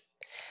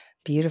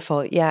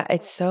 Beautiful. Yeah,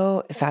 it's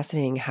so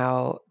fascinating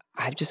how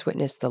I've just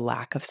witnessed the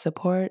lack of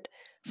support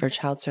for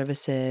child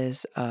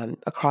services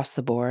across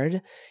the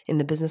board in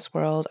the business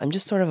world. I'm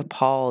just sort of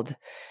appalled,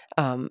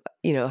 how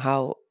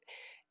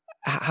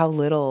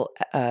little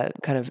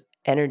kind of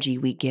energy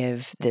we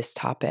give this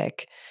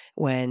topic,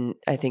 when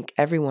I think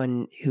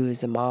everyone who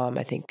is a mom,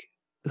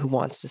 who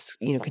wants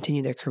to,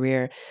 continue their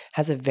career,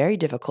 has a very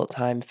difficult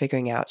time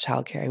figuring out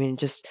childcare. I mean,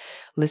 just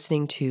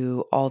listening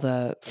to all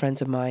the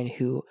friends of mine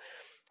who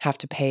have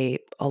to pay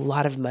a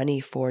lot of money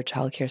for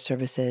childcare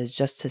services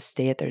just to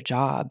stay at their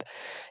job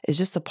is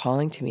just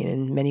appalling to me. And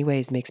in many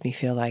ways makes me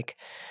feel like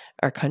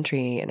our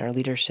country and our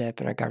leadership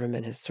and our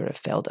government has sort of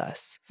failed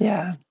us.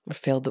 Yeah. Or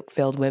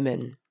failed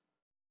women.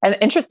 And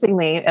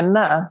interestingly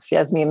enough,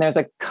 Yasmin, there's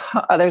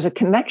a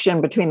connection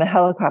between the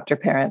helicopter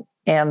parent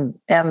and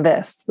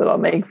this that I'll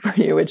make for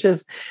you, which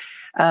is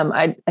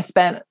I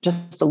spent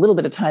just a little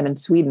bit of time in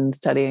Sweden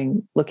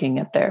looking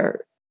at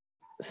their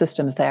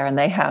systems there, and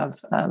they have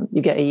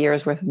you get a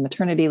year's worth of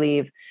maternity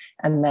leave,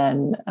 and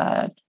then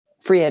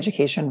free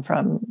education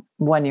from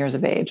 1 year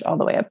of age all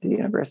the way up to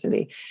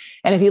university.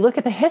 And if you look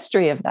at the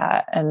history of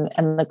that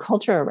and the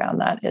culture around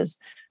that, is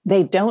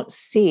they don't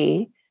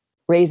see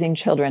raising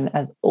children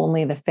as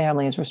only the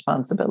family's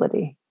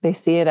responsibility. They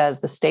see it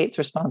as the state's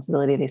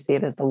responsibility. They see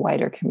it as the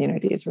wider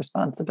community's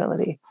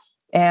responsibility.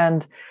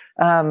 And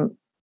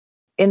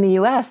in the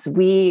US,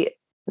 it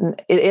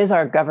is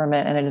our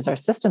government and it is our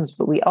systems,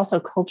 but we also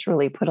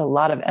culturally put a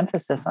lot of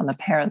emphasis on the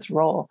parent's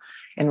role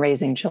in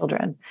raising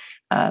children,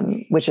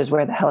 which is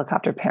where the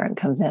helicopter parent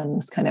comes in,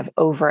 this kind of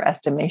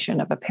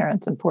overestimation of a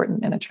parent's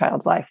important in a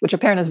child's life, which a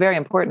parent is very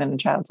important in a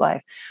child's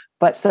life,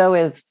 but so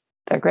is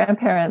their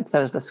grandparents,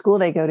 so is the school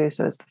they go to,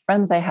 so is the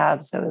friends they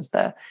have, so is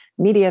the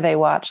media they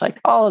watch. Like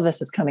all of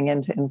this is coming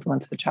in to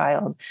influence the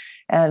child.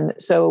 And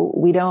so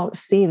we don't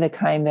see the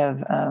kind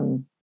of,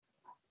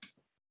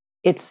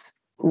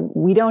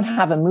 we don't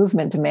have a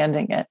movement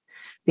demanding it,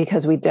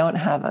 because we don't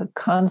have a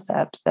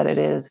concept that it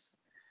is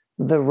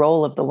the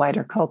role of the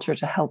wider culture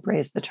to help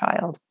raise the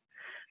child.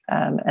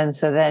 And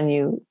so then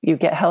you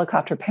get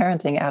helicopter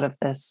parenting out of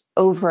this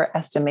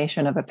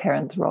overestimation of a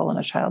parent's role in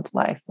a child's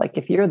life. Like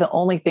if you're the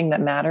only thing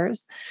that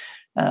matters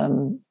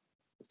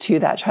to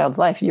that child's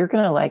life, you're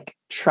going to like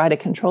try to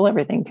control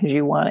everything because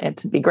you want it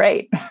to be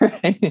great.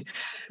 Right?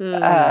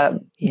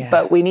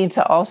 But we need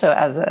to also,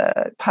 as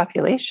a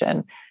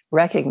population,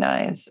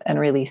 recognize and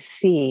really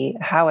see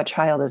how a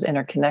child is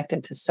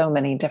interconnected to so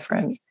many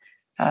different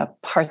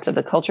parts of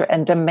the culture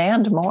and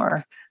demand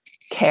more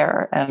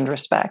care and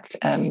respect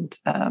and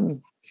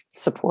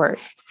support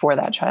for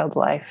that child's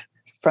life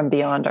from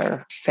beyond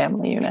our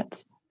family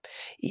units.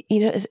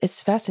 You know,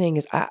 it's fascinating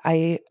because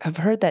I have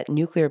heard that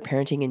nuclear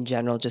parenting in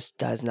general just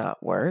does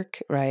not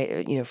work,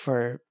 right? You know,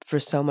 for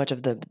so much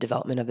of the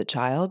development of the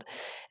child.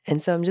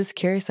 And so I'm just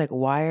curious, like,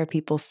 why are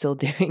people still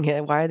doing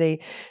it? Why are they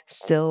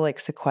still like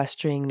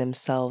sequestering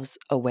themselves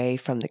away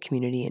from the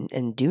community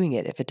and doing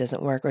it if it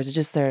doesn't work? Or is it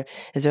just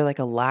is there like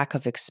a lack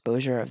of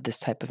exposure of this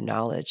type of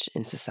knowledge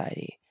in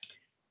society?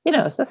 You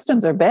know,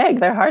 systems are big.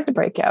 They're hard to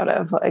break out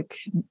of. Like,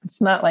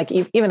 it's not like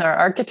even our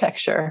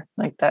architecture,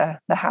 like the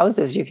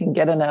houses you can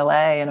get in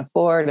LA and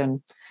afford. And,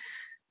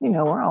 you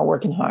know, we're all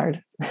working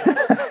hard.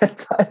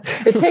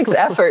 It takes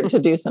effort to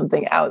do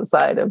something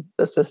outside of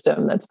the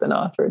system that's been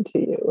offered to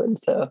you. And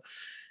so,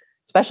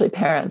 especially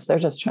parents, they're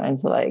just trying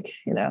to like,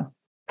 you know,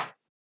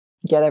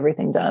 get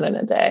everything done in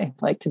a day,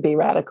 like to be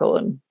radical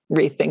and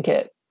rethink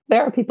it.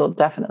 There are people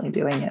definitely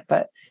doing it,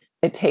 but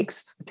it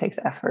takes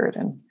effort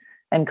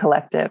and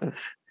collective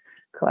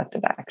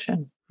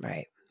action.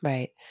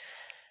 Right.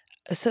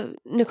 So,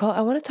 Nicole,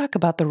 I want to talk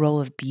about the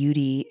role of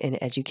beauty in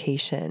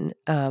education.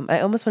 I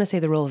almost want to say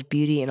the role of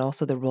beauty and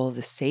also the role of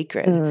the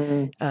sacred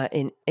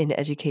in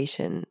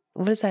education.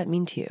 What does that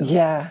mean to you?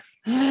 Yeah.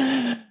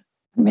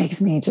 Makes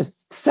me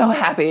just so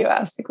happy you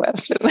asked the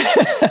question.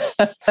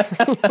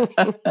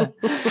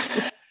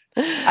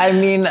 I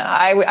mean,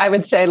 I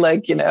would say,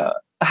 like, you know,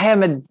 I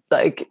am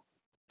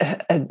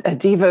a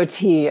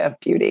devotee of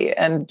beauty.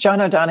 And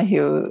John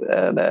O'Donohue,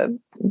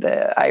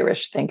 the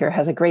Irish thinker,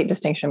 has a great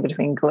distinction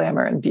between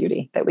glamour and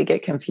beauty, that we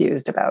get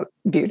confused about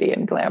beauty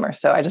and glamour.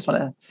 So I just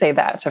want to say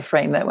that to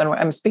frame that when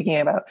I'm speaking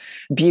about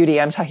beauty,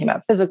 I'm talking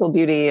about physical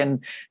beauty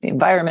and the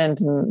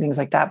environment and things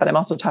like that. But I'm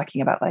also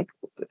talking about like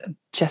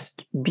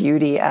just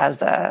beauty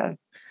as a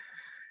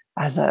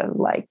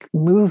like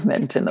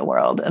movement in the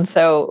world. And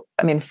so,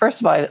 I mean,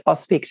 first of all, I'll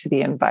speak to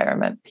the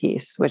environment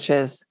piece, which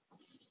is,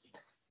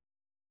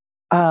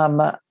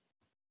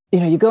 you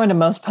know, you go into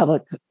most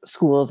public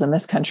schools in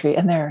this country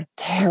and they're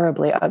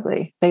terribly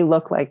ugly. They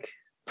look like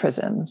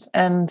prisons.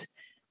 And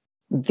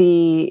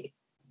the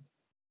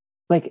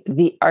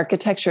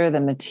architecture, the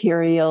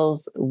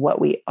materials, what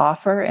we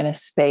offer in a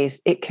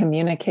space, it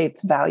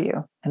communicates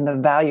value and the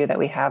value that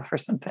we have for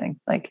something.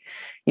 Like,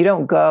 you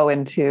don't go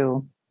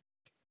into,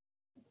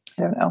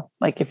 I don't know,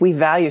 like if we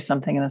value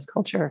something in this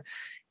culture,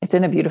 it's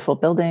in a beautiful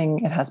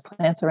building, it has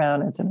plants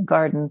around, it's in a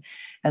garden.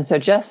 And so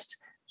just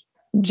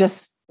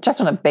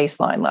on a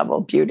baseline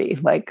level, beauty,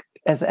 like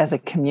as a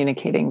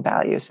communicating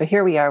value. So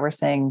here we are, we're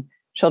saying,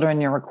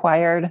 children, you're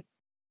required.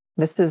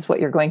 This is what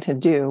you're going to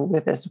do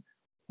with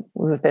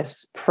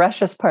this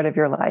precious part of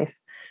your life,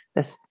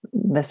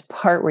 this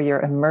part where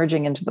you're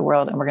emerging into the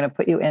world, and we're going to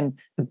put you in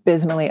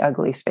abysmally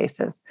ugly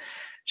spaces.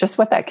 Just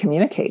what that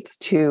communicates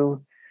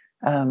to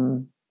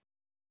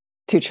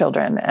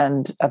children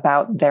and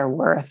about their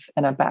worth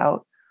and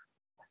about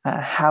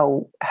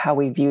how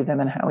we view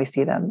them and how we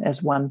see them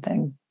is one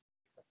thing.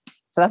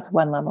 So that's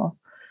one level.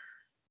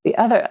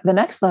 The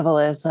next level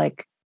is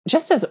like,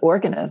 just as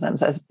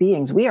organisms, as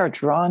beings, we are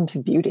drawn to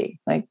beauty.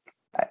 Like,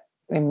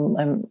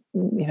 I'm,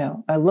 you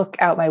know, I look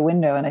out my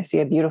window and I see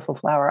a beautiful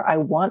flower. I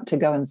want to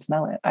go and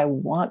smell it. I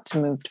want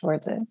to move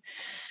towards it.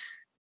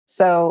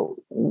 So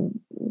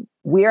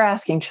we're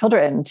asking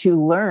children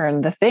to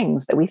learn the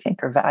things that we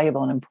think are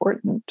valuable and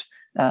important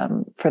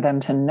for them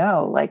to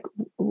know. Like,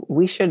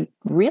 we should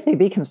really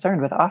be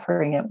concerned with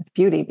offering it with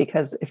beauty,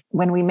 because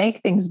when we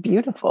make things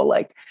beautiful,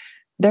 like,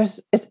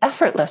 it's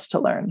effortless to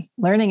learn.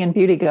 Learning and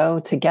beauty go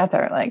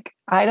together. Like,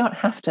 I don't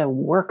have to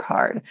work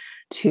hard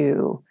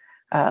to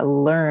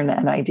learn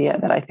an idea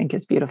that I think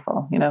is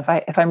beautiful. You know,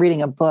 if I'm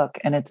reading a book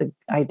and it's an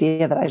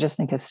idea that I just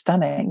think is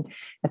stunning,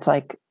 it's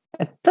like,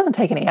 it doesn't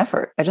take any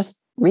effort. I just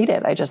read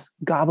it. I just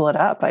gobble it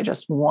up. I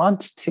just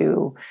want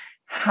to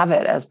have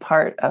it as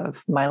part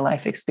of my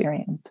life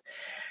experience.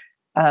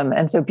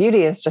 And so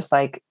beauty is just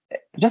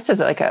as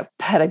like a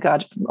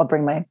pedagogy, I'll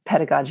bring my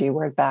pedagogy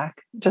word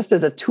back, just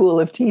as a tool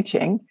of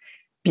teaching,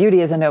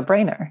 beauty is a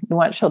no-brainer. You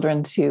want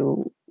children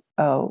to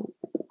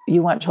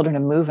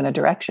move in a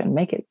direction,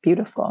 make it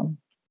beautiful.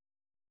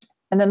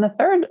 And then the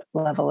third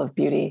level of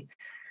beauty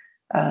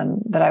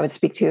that I would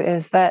speak to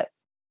is that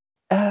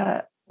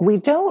we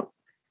don't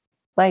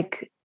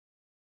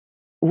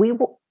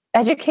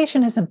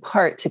education is in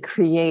part to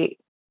create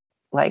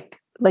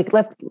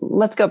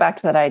let's go back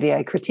to that idea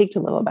I critiqued a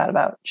little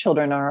about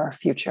children are our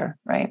future,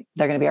 right?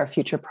 They're going to be our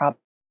future problem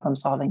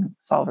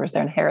solvers.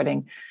 They're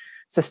inheriting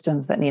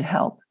systems that need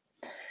help.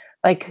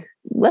 Like,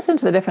 listen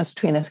to the difference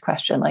between this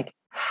question. Like,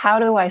 how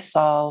do we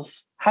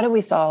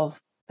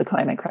solve the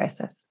climate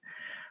crisis?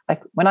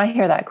 Like when I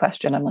hear that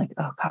question, I'm like,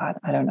 oh God,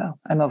 I don't know.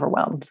 I'm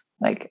overwhelmed.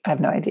 Like I have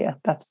no idea.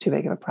 That's too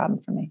big of a problem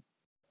for me.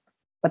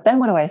 But then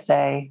what do I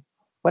say?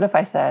 What if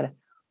I said,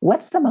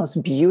 what's the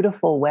most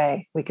beautiful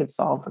way we could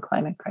solve the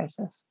climate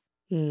crisis?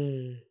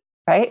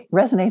 Right?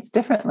 Resonates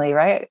differently,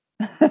 right?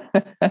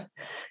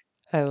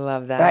 I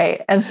love that.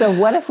 Right. And so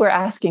what if we're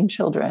asking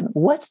children,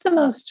 what's the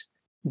most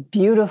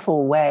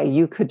beautiful way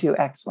you could do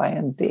X, Y,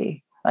 and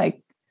Z?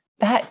 Like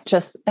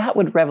that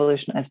would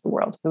revolutionize the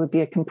world. It would be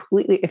a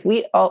completely, if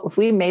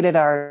we made it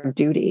our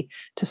duty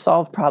to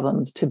solve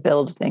problems, to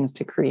build things,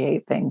 to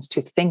create things,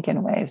 to think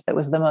in ways that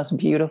was the most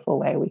beautiful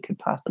way we could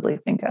possibly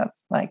think of,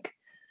 like,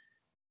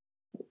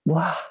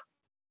 wow,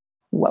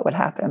 what would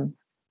happen?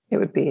 It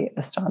would be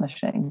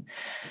astonishing.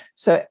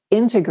 So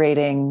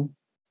integrating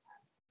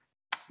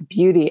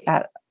beauty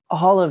at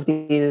all of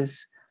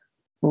these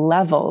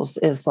levels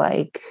is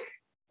like,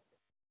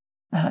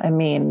 I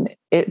mean,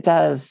 it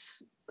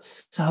does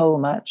so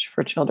much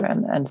for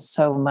children and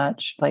so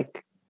much,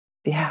 like,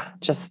 yeah,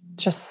 just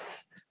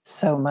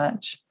so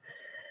much.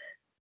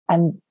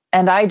 And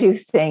I do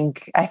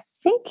think, I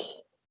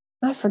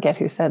forget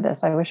who said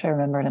this. I wish I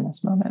remembered in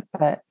this moment,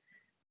 but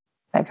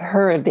I've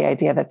heard the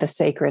idea that the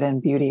sacred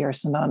and beauty are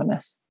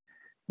synonymous.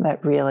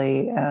 That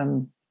really,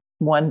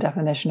 one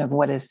definition of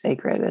what is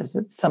sacred is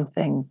it's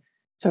something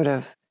sort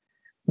of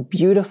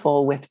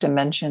beautiful with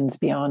dimensions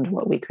beyond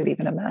what we could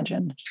even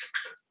imagine.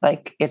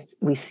 Like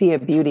we see a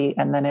beauty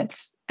and then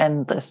it's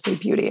endlessly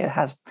beauty. It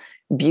has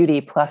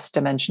beauty plus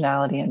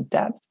dimensionality and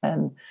depth.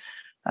 And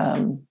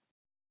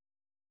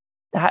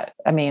that,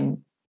 I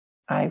mean,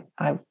 I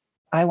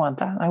want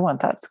that. I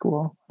want that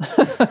school.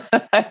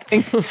 I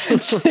think,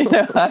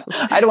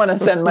 I don't want to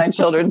send my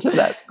children to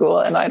that school,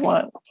 and I'd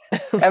want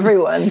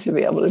everyone to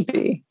be able to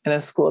be in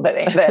a school that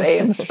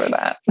aims for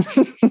that.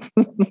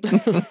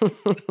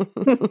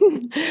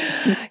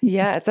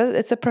 Yeah,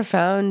 it's a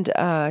profound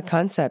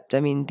concept. I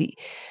mean,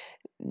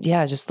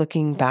 just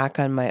looking back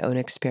on my own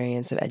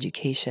experience of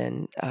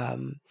education,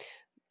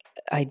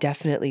 I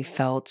definitely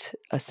felt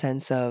a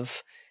sense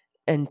of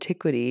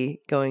antiquity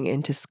going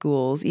into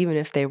schools, even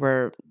if they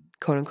were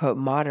quote unquote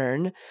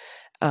modern.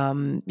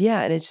 And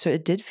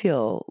it did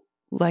feel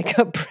like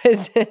a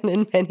prison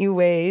in many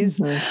ways.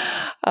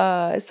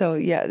 Mm-hmm.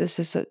 This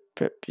is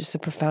just a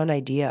profound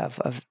idea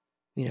of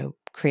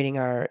creating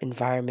our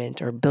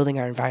environment or building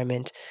our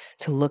environment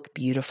to look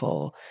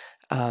beautiful,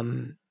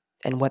 and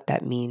what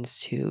that means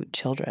to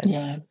children.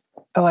 Yeah.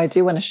 Oh, I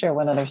do want to share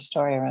one other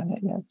story around it.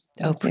 Yeah.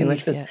 Oh, please.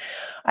 Which was,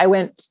 I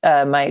went,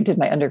 did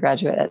my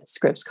undergraduate at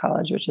Scripps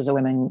College, which is a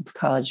women's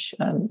college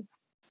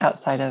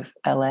outside of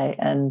LA.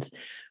 And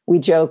we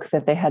joke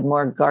that they had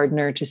more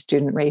gardener to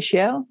student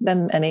ratio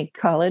than any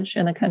college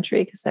in the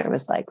country, because there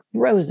was like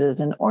roses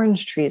and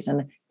orange trees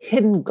and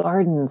hidden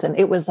gardens. And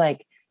it was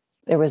like,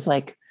 there was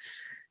like,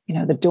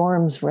 the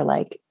dorms were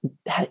like,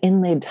 had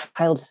inlaid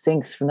tiled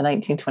sinks from the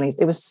 1920s.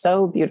 It was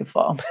so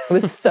beautiful. It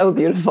was so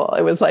beautiful.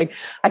 It was like,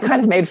 I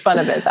kind of made fun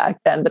of it back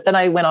then, but then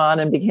I went on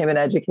and became an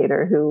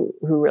educator who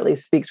really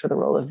speaks for the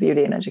role of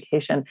beauty in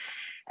education.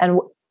 And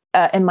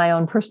in my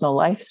own personal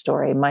life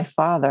story, my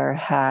father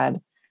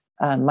had,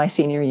 my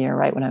senior year,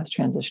 right when I was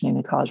transitioning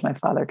to college, my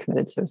father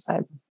committed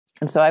suicide.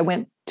 And so I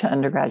went to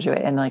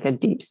undergraduate in like a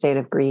deep state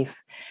of grief,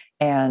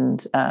 and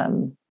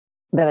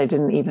that I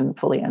didn't even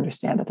fully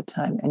understand at the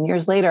time. And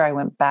years later, I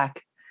went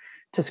back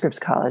to Scripps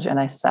College, and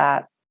I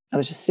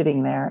was just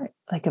sitting there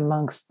like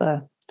amongst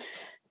the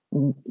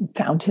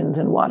fountains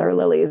and water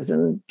lilies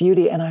and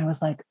beauty. And I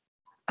was like,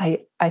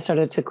 I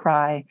started to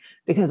cry,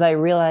 because I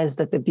realized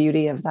that the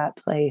beauty of that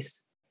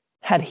place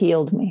had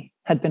healed me,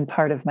 had been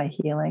part of my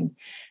healing.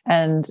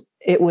 And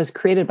it was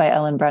created by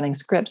Ellen Browning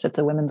Scripps. It's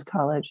a women's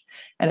college.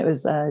 And it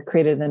was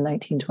created in the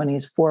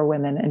 1920s for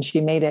women. And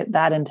she made it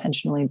that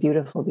intentionally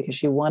beautiful because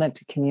she wanted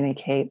to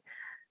communicate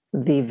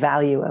the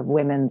value of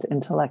women's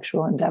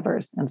intellectual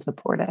endeavors and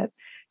support it.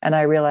 And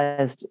I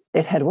realized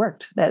it had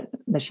worked, that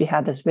she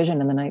had this vision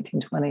in the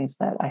 1920s,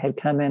 that I had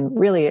come in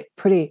really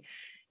pretty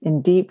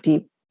in deep,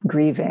 deep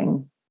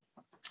grieving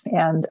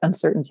and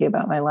uncertainty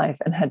about my life,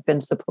 and had been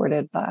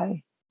supported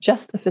by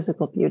just the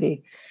physical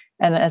beauty.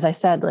 And as I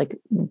said, like,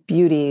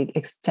 beauty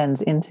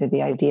extends into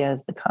the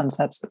ideas, the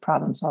concepts, the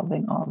problem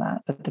solving, all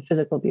that. But the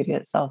physical beauty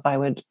itself, I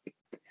would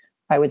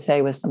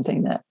say, was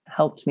something that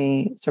helped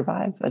me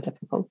survive a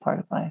difficult part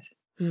of life.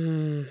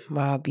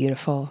 Wow.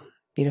 Beautiful.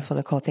 Beautiful,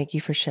 Nicole. Thank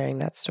you for sharing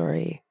that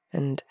story.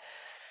 And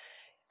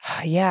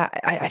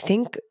I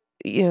think,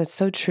 it's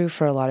so true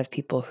for a lot of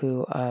people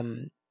who,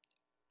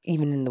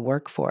 even in the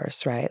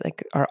workforce, right?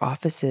 Like, our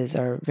offices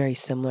are very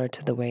similar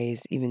to the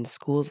ways even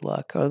schools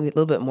look, or a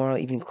little bit more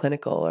even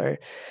clinical or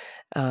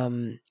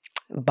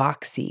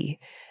boxy.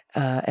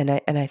 And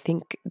I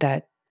think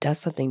that does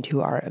something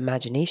to our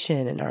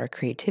imagination and our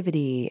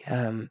creativity,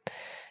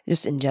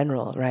 just in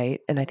general,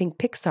 right? And I think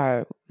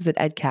Pixar, was it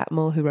Ed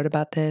Catmull who wrote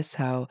about this?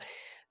 How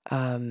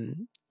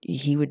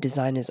he would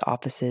design his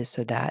offices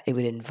so that it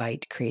would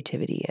invite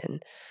creativity in.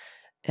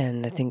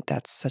 And I think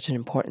that's such an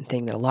important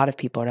thing that a lot of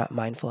people are not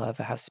mindful of,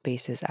 how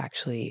spaces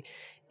actually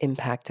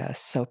impact us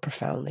so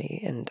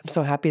profoundly. And I'm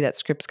so happy that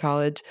Scripps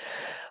College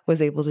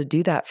was able to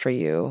do that for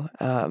you.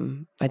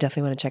 I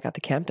definitely want to check out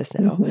the campus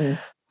now. Mm-hmm.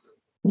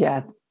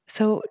 Yeah.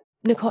 So,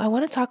 Nicole, I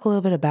want to talk a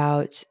little bit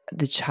about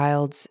the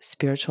child's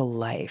spiritual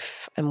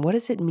life and what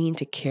does it mean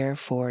to care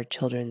for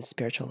children's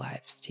spiritual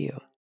lives to you?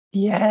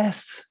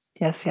 Yes.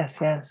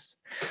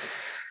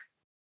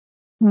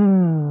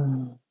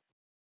 Hmm.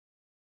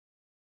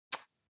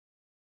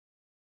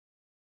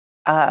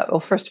 Well,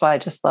 first of all, I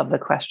just love the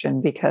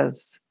question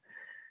because,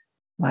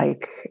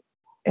 like,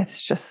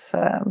 it's just,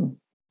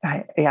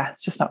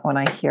 it's just not one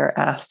I hear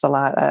asked a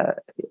lot.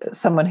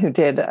 Someone who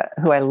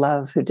I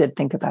love, who did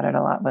think about it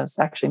a lot was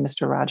actually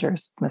Mr.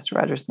 Rogers'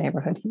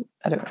 Neighborhood.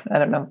 I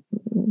don't know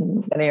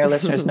if any of your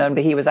listeners know him,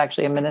 but he was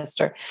actually a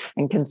minister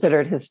and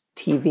considered his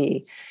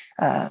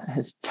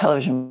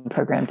television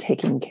program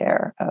taking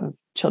care of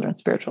children's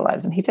spiritual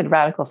lives. And he did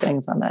radical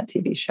things on that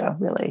TV show,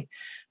 really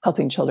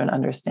helping children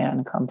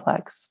understand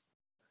complex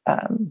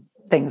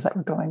things that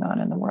were going on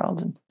in the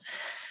world.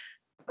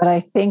 But I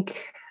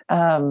think,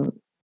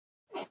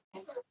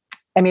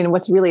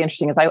 what's really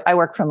interesting is I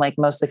work from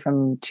mostly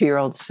from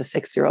 2-year-olds to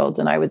 6-year-olds.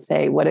 And I would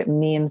say what it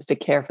means to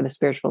care for the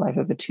spiritual life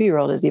of a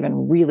 2-year-old is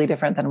even really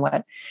different than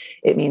what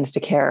it means to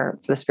care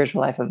for the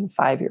spiritual life of a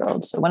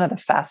 5-year-old. So one of the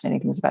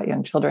fascinating things about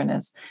young children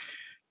is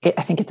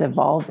I think it's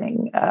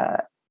evolving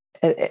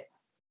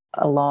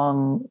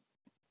along,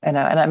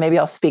 and maybe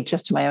I'll speak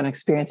just to my own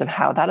experience of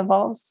how that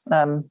evolves.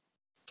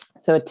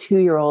 So a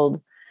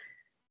 2-year-old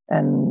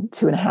and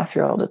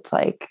 2.5-year-old, it's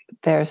like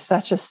there's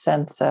such a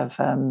sense of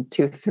 2,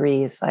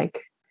 3s,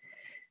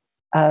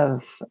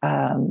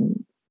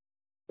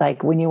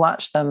 when you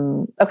watch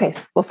them. Okay,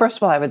 well, first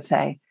of all, I would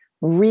say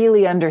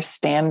really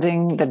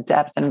understanding the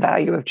depth and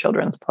value of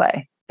children's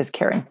play is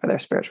caring for their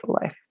spiritual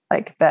life.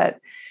 Like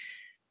that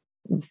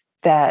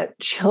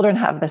children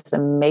have this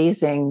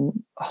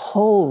amazing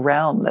whole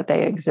realm that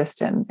they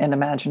exist in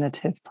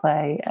imaginative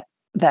play,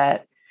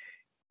 that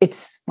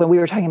it's, when we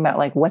were talking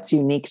about what's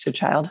unique to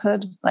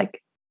childhood,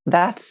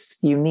 that's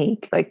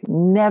unique.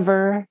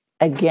 Never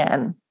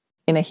again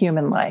in a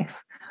human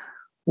life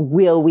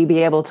will we be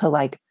able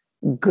to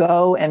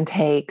go and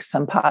take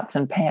some pots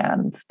and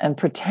pans and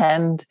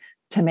pretend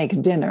to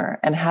make dinner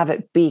and have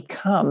it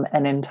become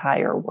an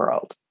entire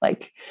world.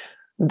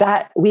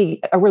 That we're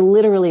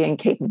literally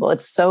incapable.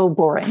 It's so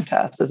boring to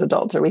us as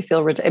adults, or we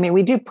feel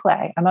we do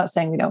play. I'm not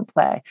saying we don't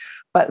play,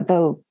 but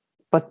the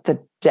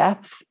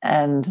depth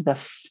and the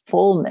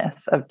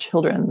fullness of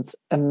children's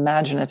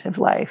imaginative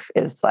life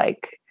is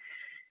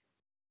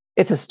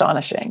it's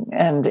astonishing,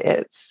 and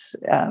it's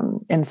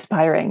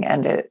inspiring,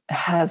 and it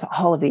has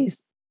all of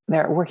these,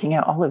 they're working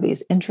out all of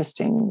these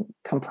interesting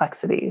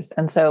complexities.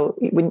 And so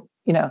when,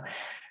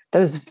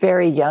 those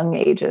very young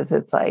ages,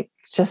 it's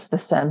just the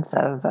sense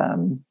of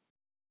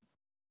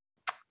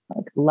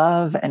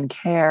love and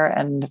care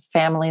and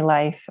family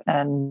life,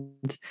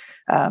 and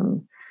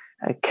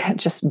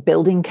just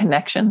building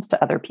connections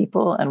to other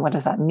people. And what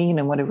does that mean?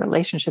 And what do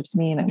relationships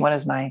mean? And what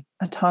is my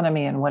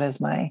autonomy? And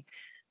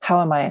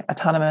how am I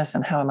autonomous?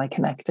 And how am I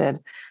connected?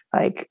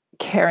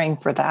 Caring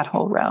for that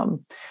whole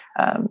realm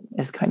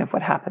is kind of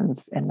what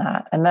happens in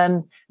that. And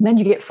then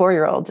you get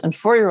 4-year-olds, and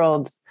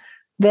 4-year-olds,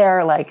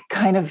 they're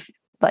kind of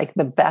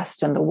the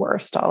best and the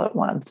worst all at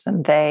once.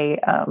 And they're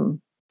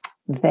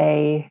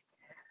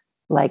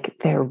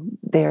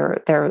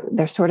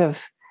sort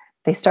of,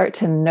 they start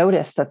to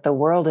notice that the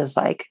world is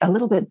a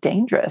little bit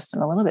dangerous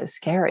and a little bit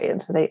scary.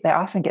 And so they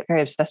often get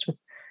very obsessed with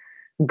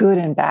good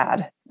and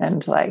bad,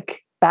 and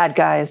bad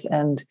guys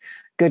and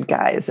good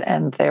guys.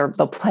 And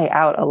they'll play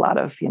out a lot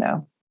of,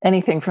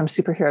 anything from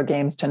superhero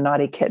games to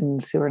naughty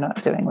kittens who are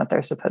not doing what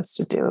they're supposed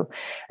to do.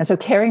 And so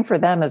caring for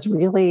them is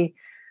really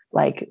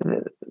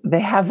they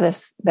have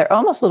this, they're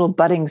almost little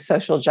budding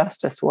social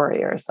justice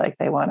warriors.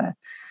 They want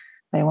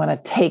to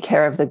take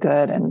care of the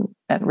good and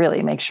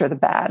really make sure the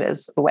bad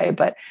is away.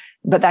 But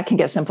that can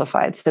get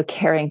simplified. So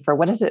caring for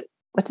what does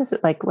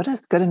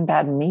good and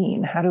bad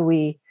mean? How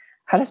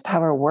does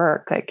power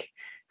work?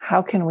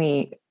 How can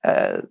we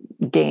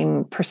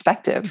gain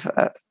perspective,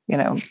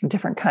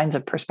 different kinds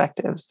of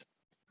perspectives?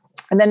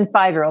 And then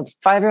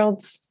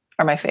 5-year-olds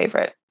are my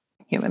favorite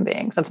human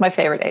beings. That's my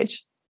favorite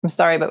age. I'm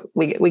sorry, but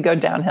we go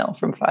downhill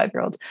from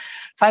 5-year-olds.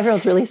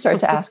 5-year-olds really start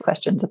to ask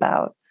questions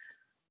about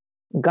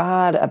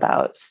God,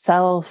 about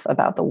self,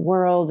 about the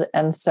world.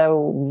 And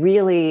so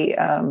really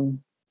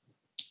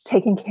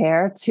taking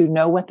care to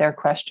know what their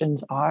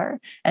questions are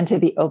and to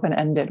be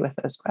open-ended with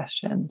those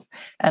questions,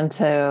 and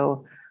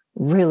to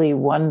really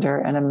wonder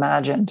and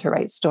imagine, to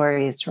write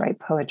stories, to write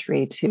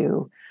poetry,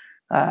 to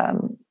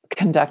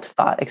conduct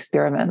thought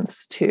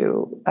experiments,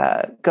 to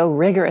go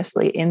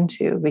rigorously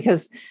into,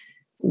 because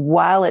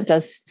while it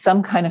does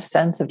some kind of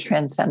sense of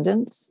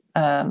transcendence,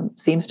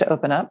 seems to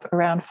open up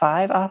around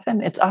 5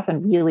 often, it's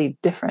often really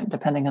different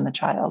depending on the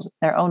child.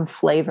 Their own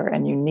flavor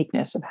and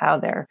uniqueness of how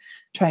they're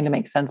trying to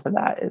make sense of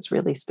that is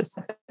really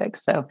specific.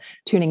 So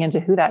tuning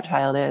into who that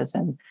child is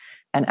and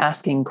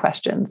asking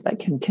questions that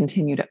can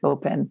continue to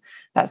open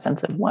that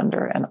sense of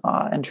wonder and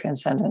awe and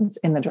transcendence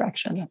in the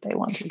direction that they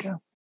want to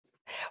go.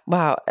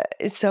 Wow.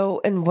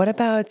 So, and what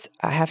about,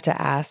 I have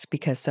to ask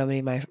because so many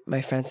of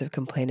my friends have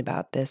complained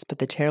about this, but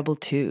the terrible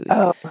twos,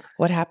 Oh,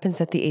 what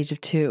happens at the age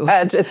of 2?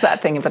 it's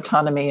that thing of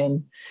autonomy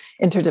and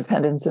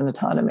interdependence and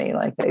autonomy.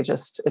 Like there's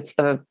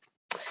a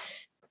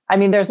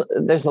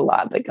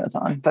lot that goes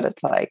on, but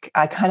it's like,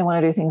 I kind of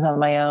want to do things on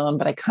my own,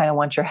 but I kind of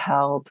want your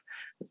help.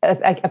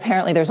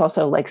 Apparently there's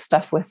also like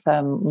stuff with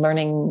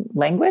learning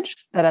language,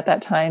 that at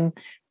that time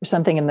there's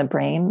something in the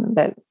brain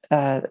that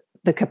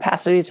the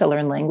capacity to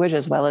learn language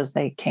as well as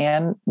they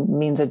can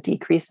means a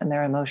decrease in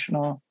their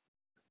emotional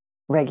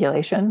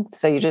regulation.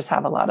 So you just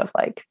have a lot of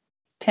like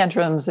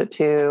tantrums at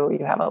 2.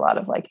 You have a lot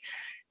of like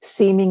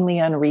seemingly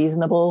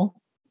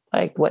unreasonable,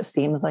 like what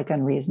seems like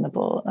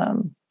unreasonable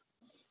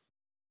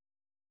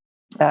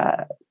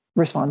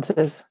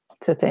responses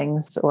to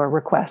things or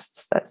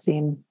requests that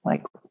seem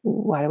like,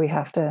 why do we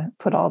have to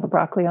put all the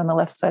broccoli on the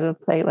left side of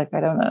the plate? Like, I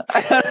don't know.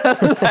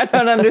 I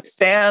don't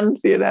understand,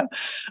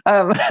 but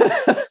I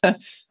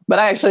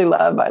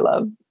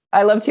love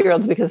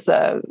 2-year-olds because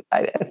I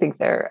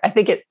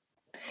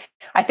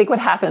think what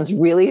happens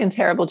really in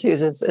terrible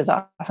twos is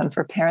often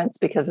for parents,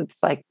 because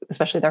it's like,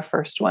 especially their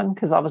first one,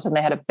 because all of a sudden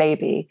they had a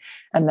baby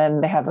and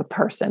then they have a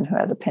person who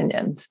has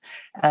opinions.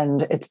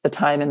 And it's the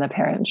time in the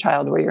parent and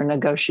child where you're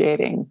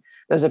negotiating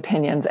those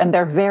opinions. And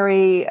they're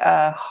very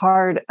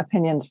hard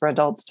opinions for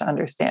adults to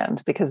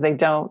understand, because they're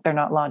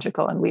not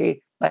logical. And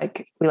we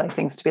like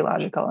things to be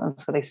logical. And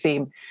so they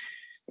seem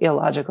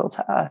illogical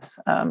to us.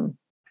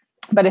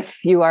 But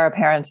if you are a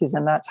parent who's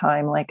in that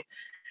time, like,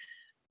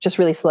 just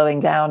really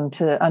slowing down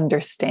to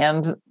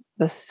understand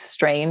the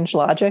strange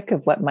logic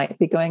of what might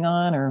be going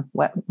on, or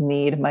what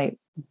need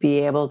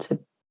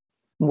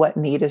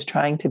is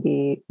trying to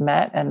be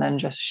met, and then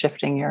just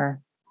shifting your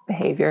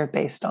behavior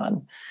based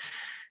on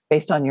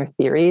your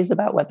theories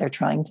about what they're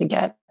trying to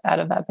get out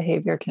of that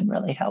behavior can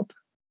really help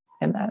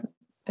in that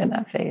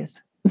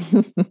phase.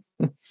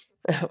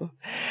 Oh,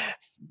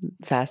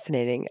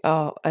 fascinating.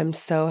 Oh, I'm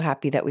so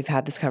happy that we've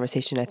had this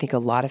conversation. I think a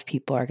lot of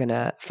people are going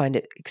to find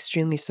it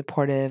extremely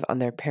supportive on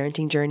their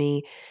parenting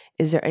journey.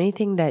 Is there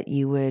anything that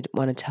you would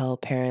want to tell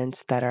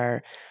parents that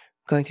are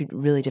going through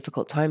really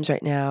difficult times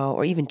right now,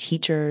 or even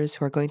teachers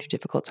who are going through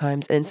difficult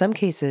times? And in some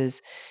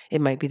cases, it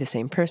might be the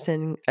same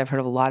person. I've heard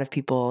of a lot of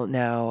people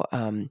now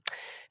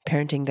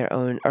parenting their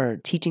own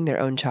or teaching their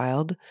own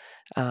child.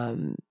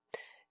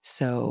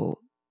 So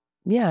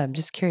yeah, I'm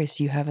just curious,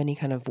 do you have any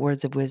kind of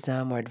words of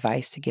wisdom or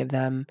advice to give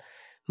them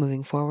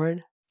moving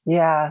forward?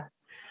 Yeah.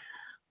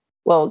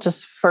 Well,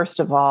 just first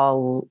of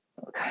all,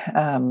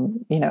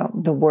 the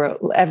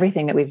world,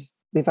 everything that we've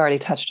already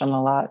touched on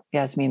a lot,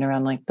 Yasmin,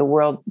 around like the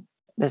world,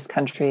 this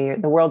country,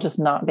 the world just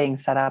not being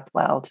set up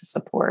well to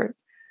support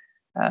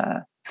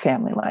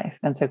family life.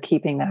 And so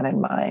keeping that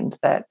in mind,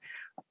 that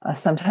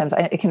sometimes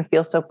it can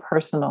feel so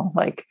personal.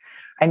 Like,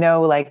 I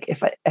know, like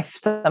if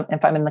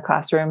I'm in the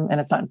classroom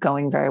and it's not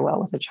going very well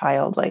with a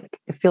child, like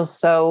it feels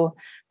the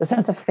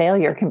sense of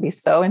failure can be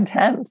so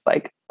intense.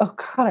 Like, oh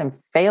God, I'm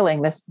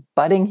failing this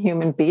budding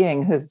human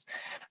being who's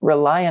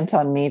reliant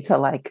on me to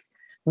like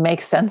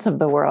make sense of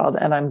the world,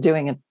 and I'm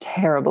doing a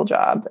terrible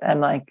job. And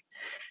like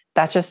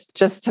that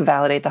just to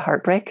validate the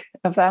heartbreak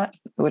of that,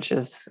 which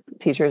is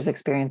teachers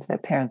experience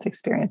it, parents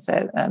experience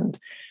it, and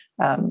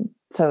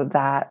so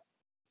that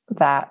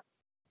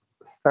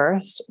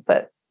first,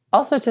 but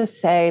also to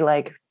say,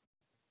 like,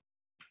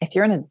 if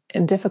you're in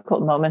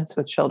difficult moments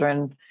with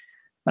children,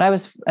 when I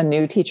was a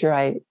new teacher,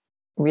 I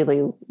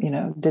really,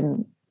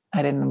 didn't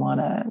want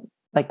to,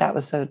 like, that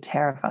was so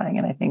terrifying.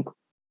 And I think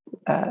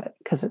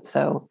because it's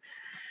so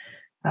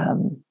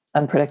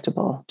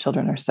unpredictable,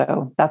 children are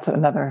so, that's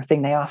another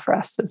thing they offer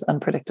us is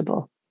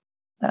unpredictability.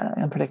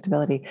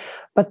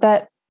 But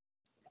that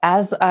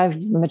as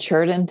I've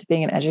matured into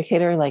being an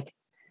educator, like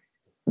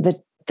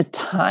the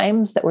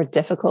times that were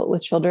difficult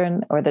with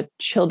children, or the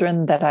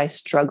children that I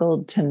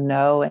struggled to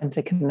know and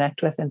to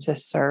connect with and to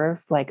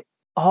serve, like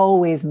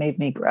always made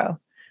me grow.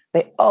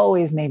 They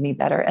always made me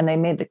better, and they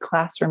made the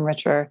classroom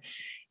richer.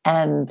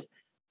 And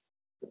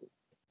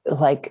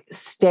like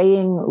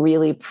staying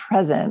really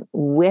present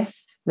with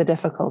the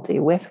difficulty,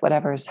 with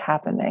whatever's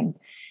happening,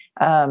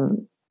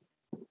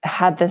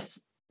 had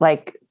this,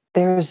 like,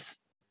 there's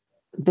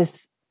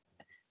this,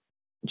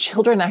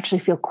 children actually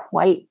feel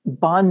quite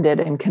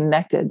bonded and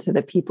connected to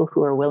the people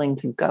who are willing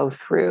to go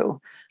through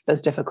those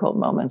difficult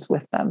moments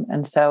with them.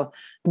 And so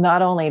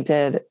not only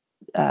did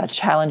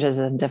challenges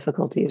and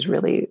difficulties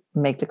really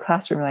make the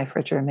classroom life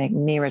richer and make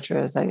me richer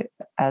as a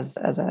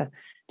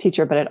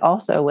teacher, but it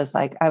also was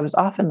like, I was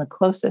often the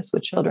closest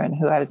with children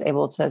who I was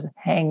able to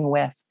hang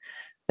with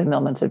the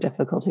moments of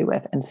difficulty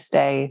with, and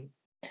stay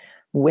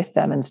with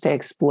them, and stay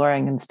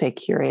exploring, and stay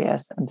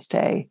curious, and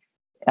stay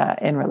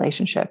in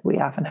relationship. We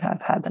often have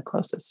had the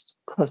closest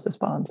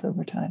bonds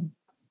over time.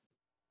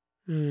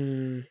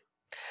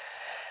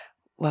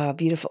 Wow,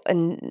 beautiful.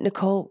 And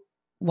Nicole,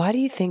 why do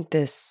you think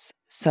this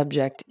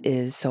subject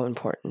is so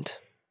important?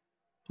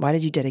 Why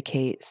did you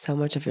dedicate so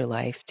much of your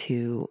life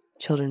to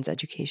children's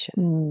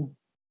education?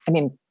 I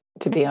mean,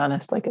 to be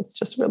honest, like it's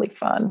just really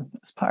fun.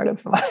 It's part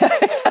of my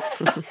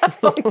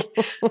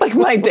like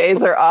my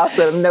days are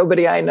awesome.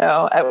 Nobody I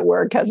know at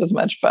work has as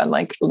much fun.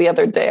 Like the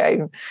other day, I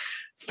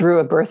threw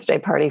a birthday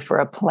party for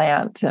a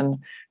plant and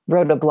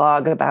wrote a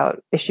blog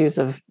about issues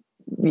of,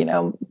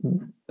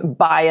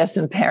 bias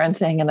in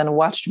parenting, and then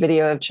watched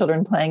video of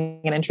children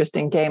playing an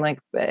interesting game. Like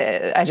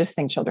I just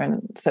think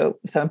children. So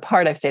in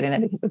part, I've stayed in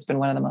it because it's been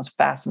one of the most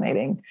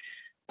fascinating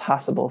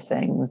possible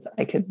things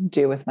I could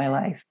do with my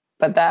life.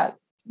 But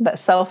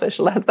that's selfish.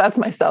 That's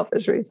my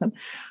selfish reason.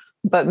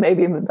 But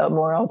maybe the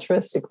more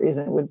altruistic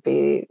reason would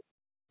be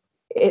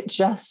it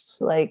just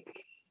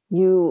like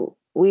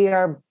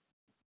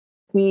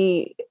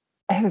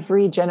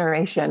every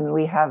generation,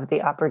 we have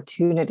the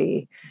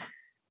opportunity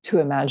to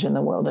imagine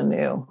the world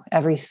anew.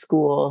 Every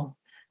school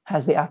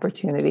has the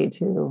opportunity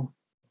to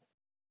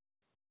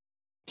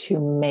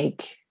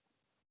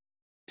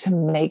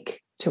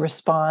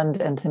respond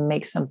and to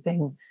make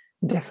something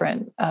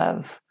different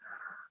of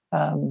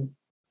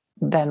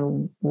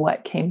than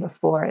what came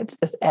before. It's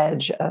this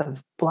edge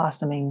of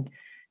blossoming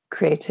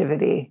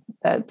creativity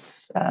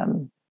that's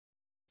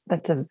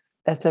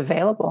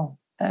available,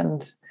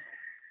 and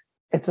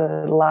it's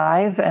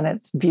alive, and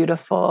it's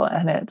beautiful,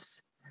 and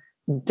it's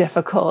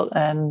difficult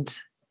and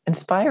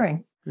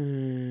inspiring.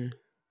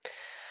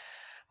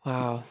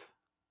 Wow.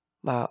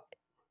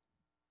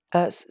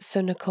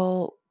 So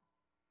Nicole,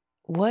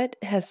 what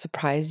has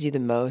surprised you the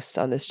most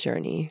on this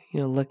journey?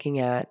 Looking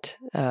at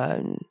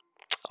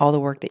all the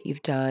work that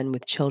you've done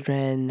with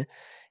children,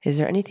 is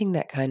there anything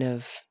that kind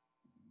of,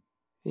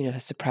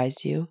 has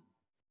surprised you?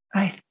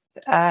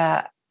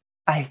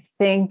 I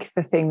think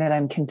the thing that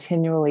I'm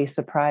continually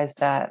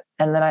surprised at,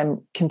 and that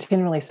I'm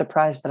continually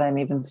surprised that I'm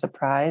even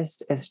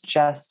surprised, is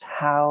just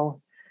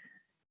how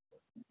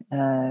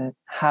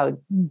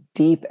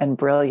deep and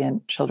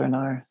brilliant children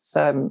are.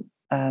 So,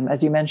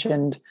 as you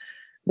mentioned,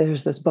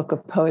 there's this book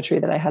of poetry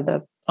that I had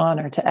the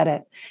honor to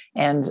edit,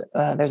 and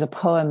there's a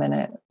poem in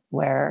it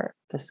where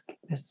this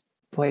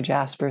boy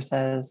Jasper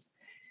says,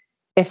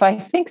 "If I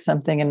think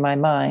something in my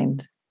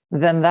mind,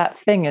 then that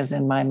thing is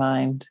in my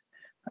mind."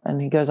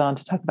 And he goes on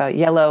to talk about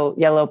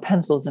yellow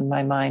pencils in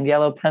my mind,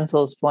 yellow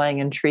pencils flying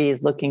in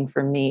trees looking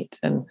for meat.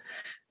 And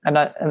I'm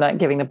not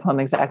giving the poem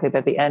exactly, but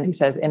at the end he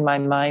says, "In my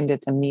mind,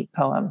 it's a meat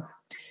poem."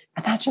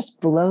 And that just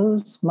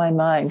blows my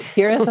mind.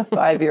 Here is a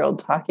 5-year-old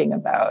talking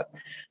about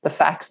the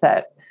fact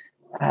that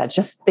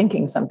just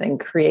thinking something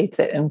creates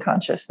it in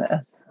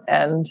consciousness.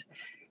 And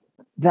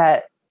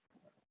that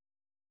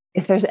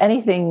if there's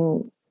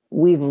anything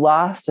we've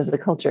lost as a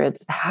culture,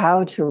 it's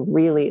how to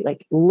really,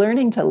 like,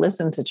 learning to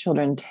listen to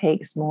children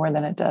takes more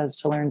than it does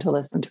to learn to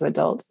listen to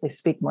adults. They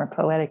speak more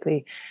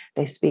poetically.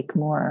 They speak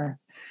more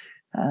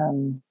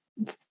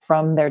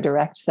from their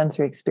direct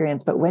sensory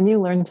experience. But when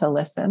you learn to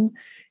listen,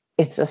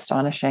 it's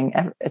astonishing.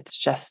 It's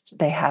just,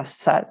 they have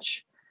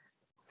such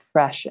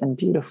fresh and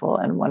beautiful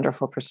and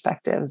wonderful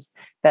perspectives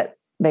that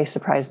they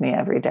surprise me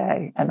every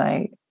day. And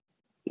I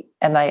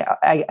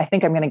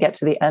think I'm going to get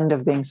to the end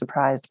of being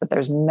surprised, but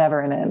there's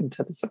never an end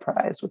to the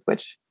surprise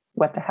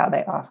with how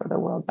they offer the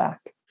world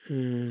back.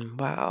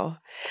 Wow.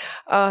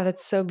 Oh,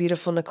 that's so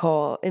beautiful,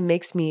 Nicole. It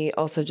makes me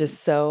also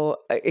just so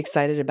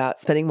excited about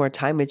spending more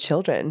time with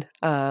children,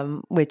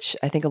 which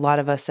I think a lot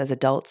of us as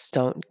adults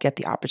don't get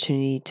the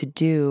opportunity to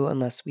do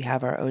unless we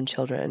have our own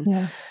children.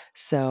 Yeah.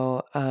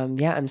 So,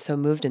 I'm so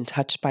moved and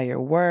touched by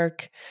your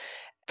work.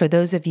 For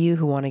those of you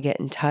who want to get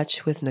in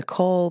touch with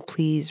Nicole,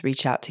 please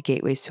reach out to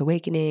Gateways to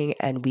Awakening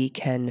and we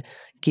can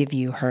give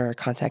you her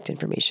contact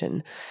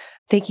information.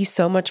 Thank you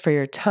so much for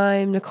your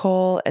time,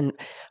 Nicole. And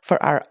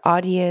for our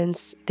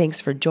audience,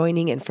 thanks for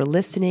joining and for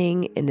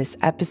listening. In this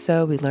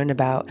episode, we learned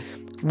about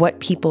what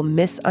people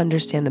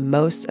misunderstand the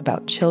most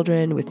about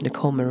children with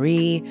Nicole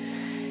Marie.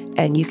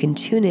 And you can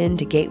tune in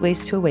to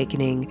Gateways to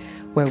Awakening,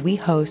 where we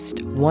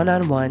host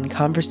one-on-one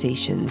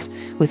conversations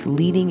with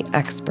leading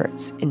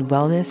experts in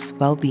wellness,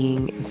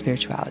 well-being, and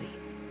spirituality.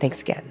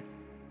 Thanks again.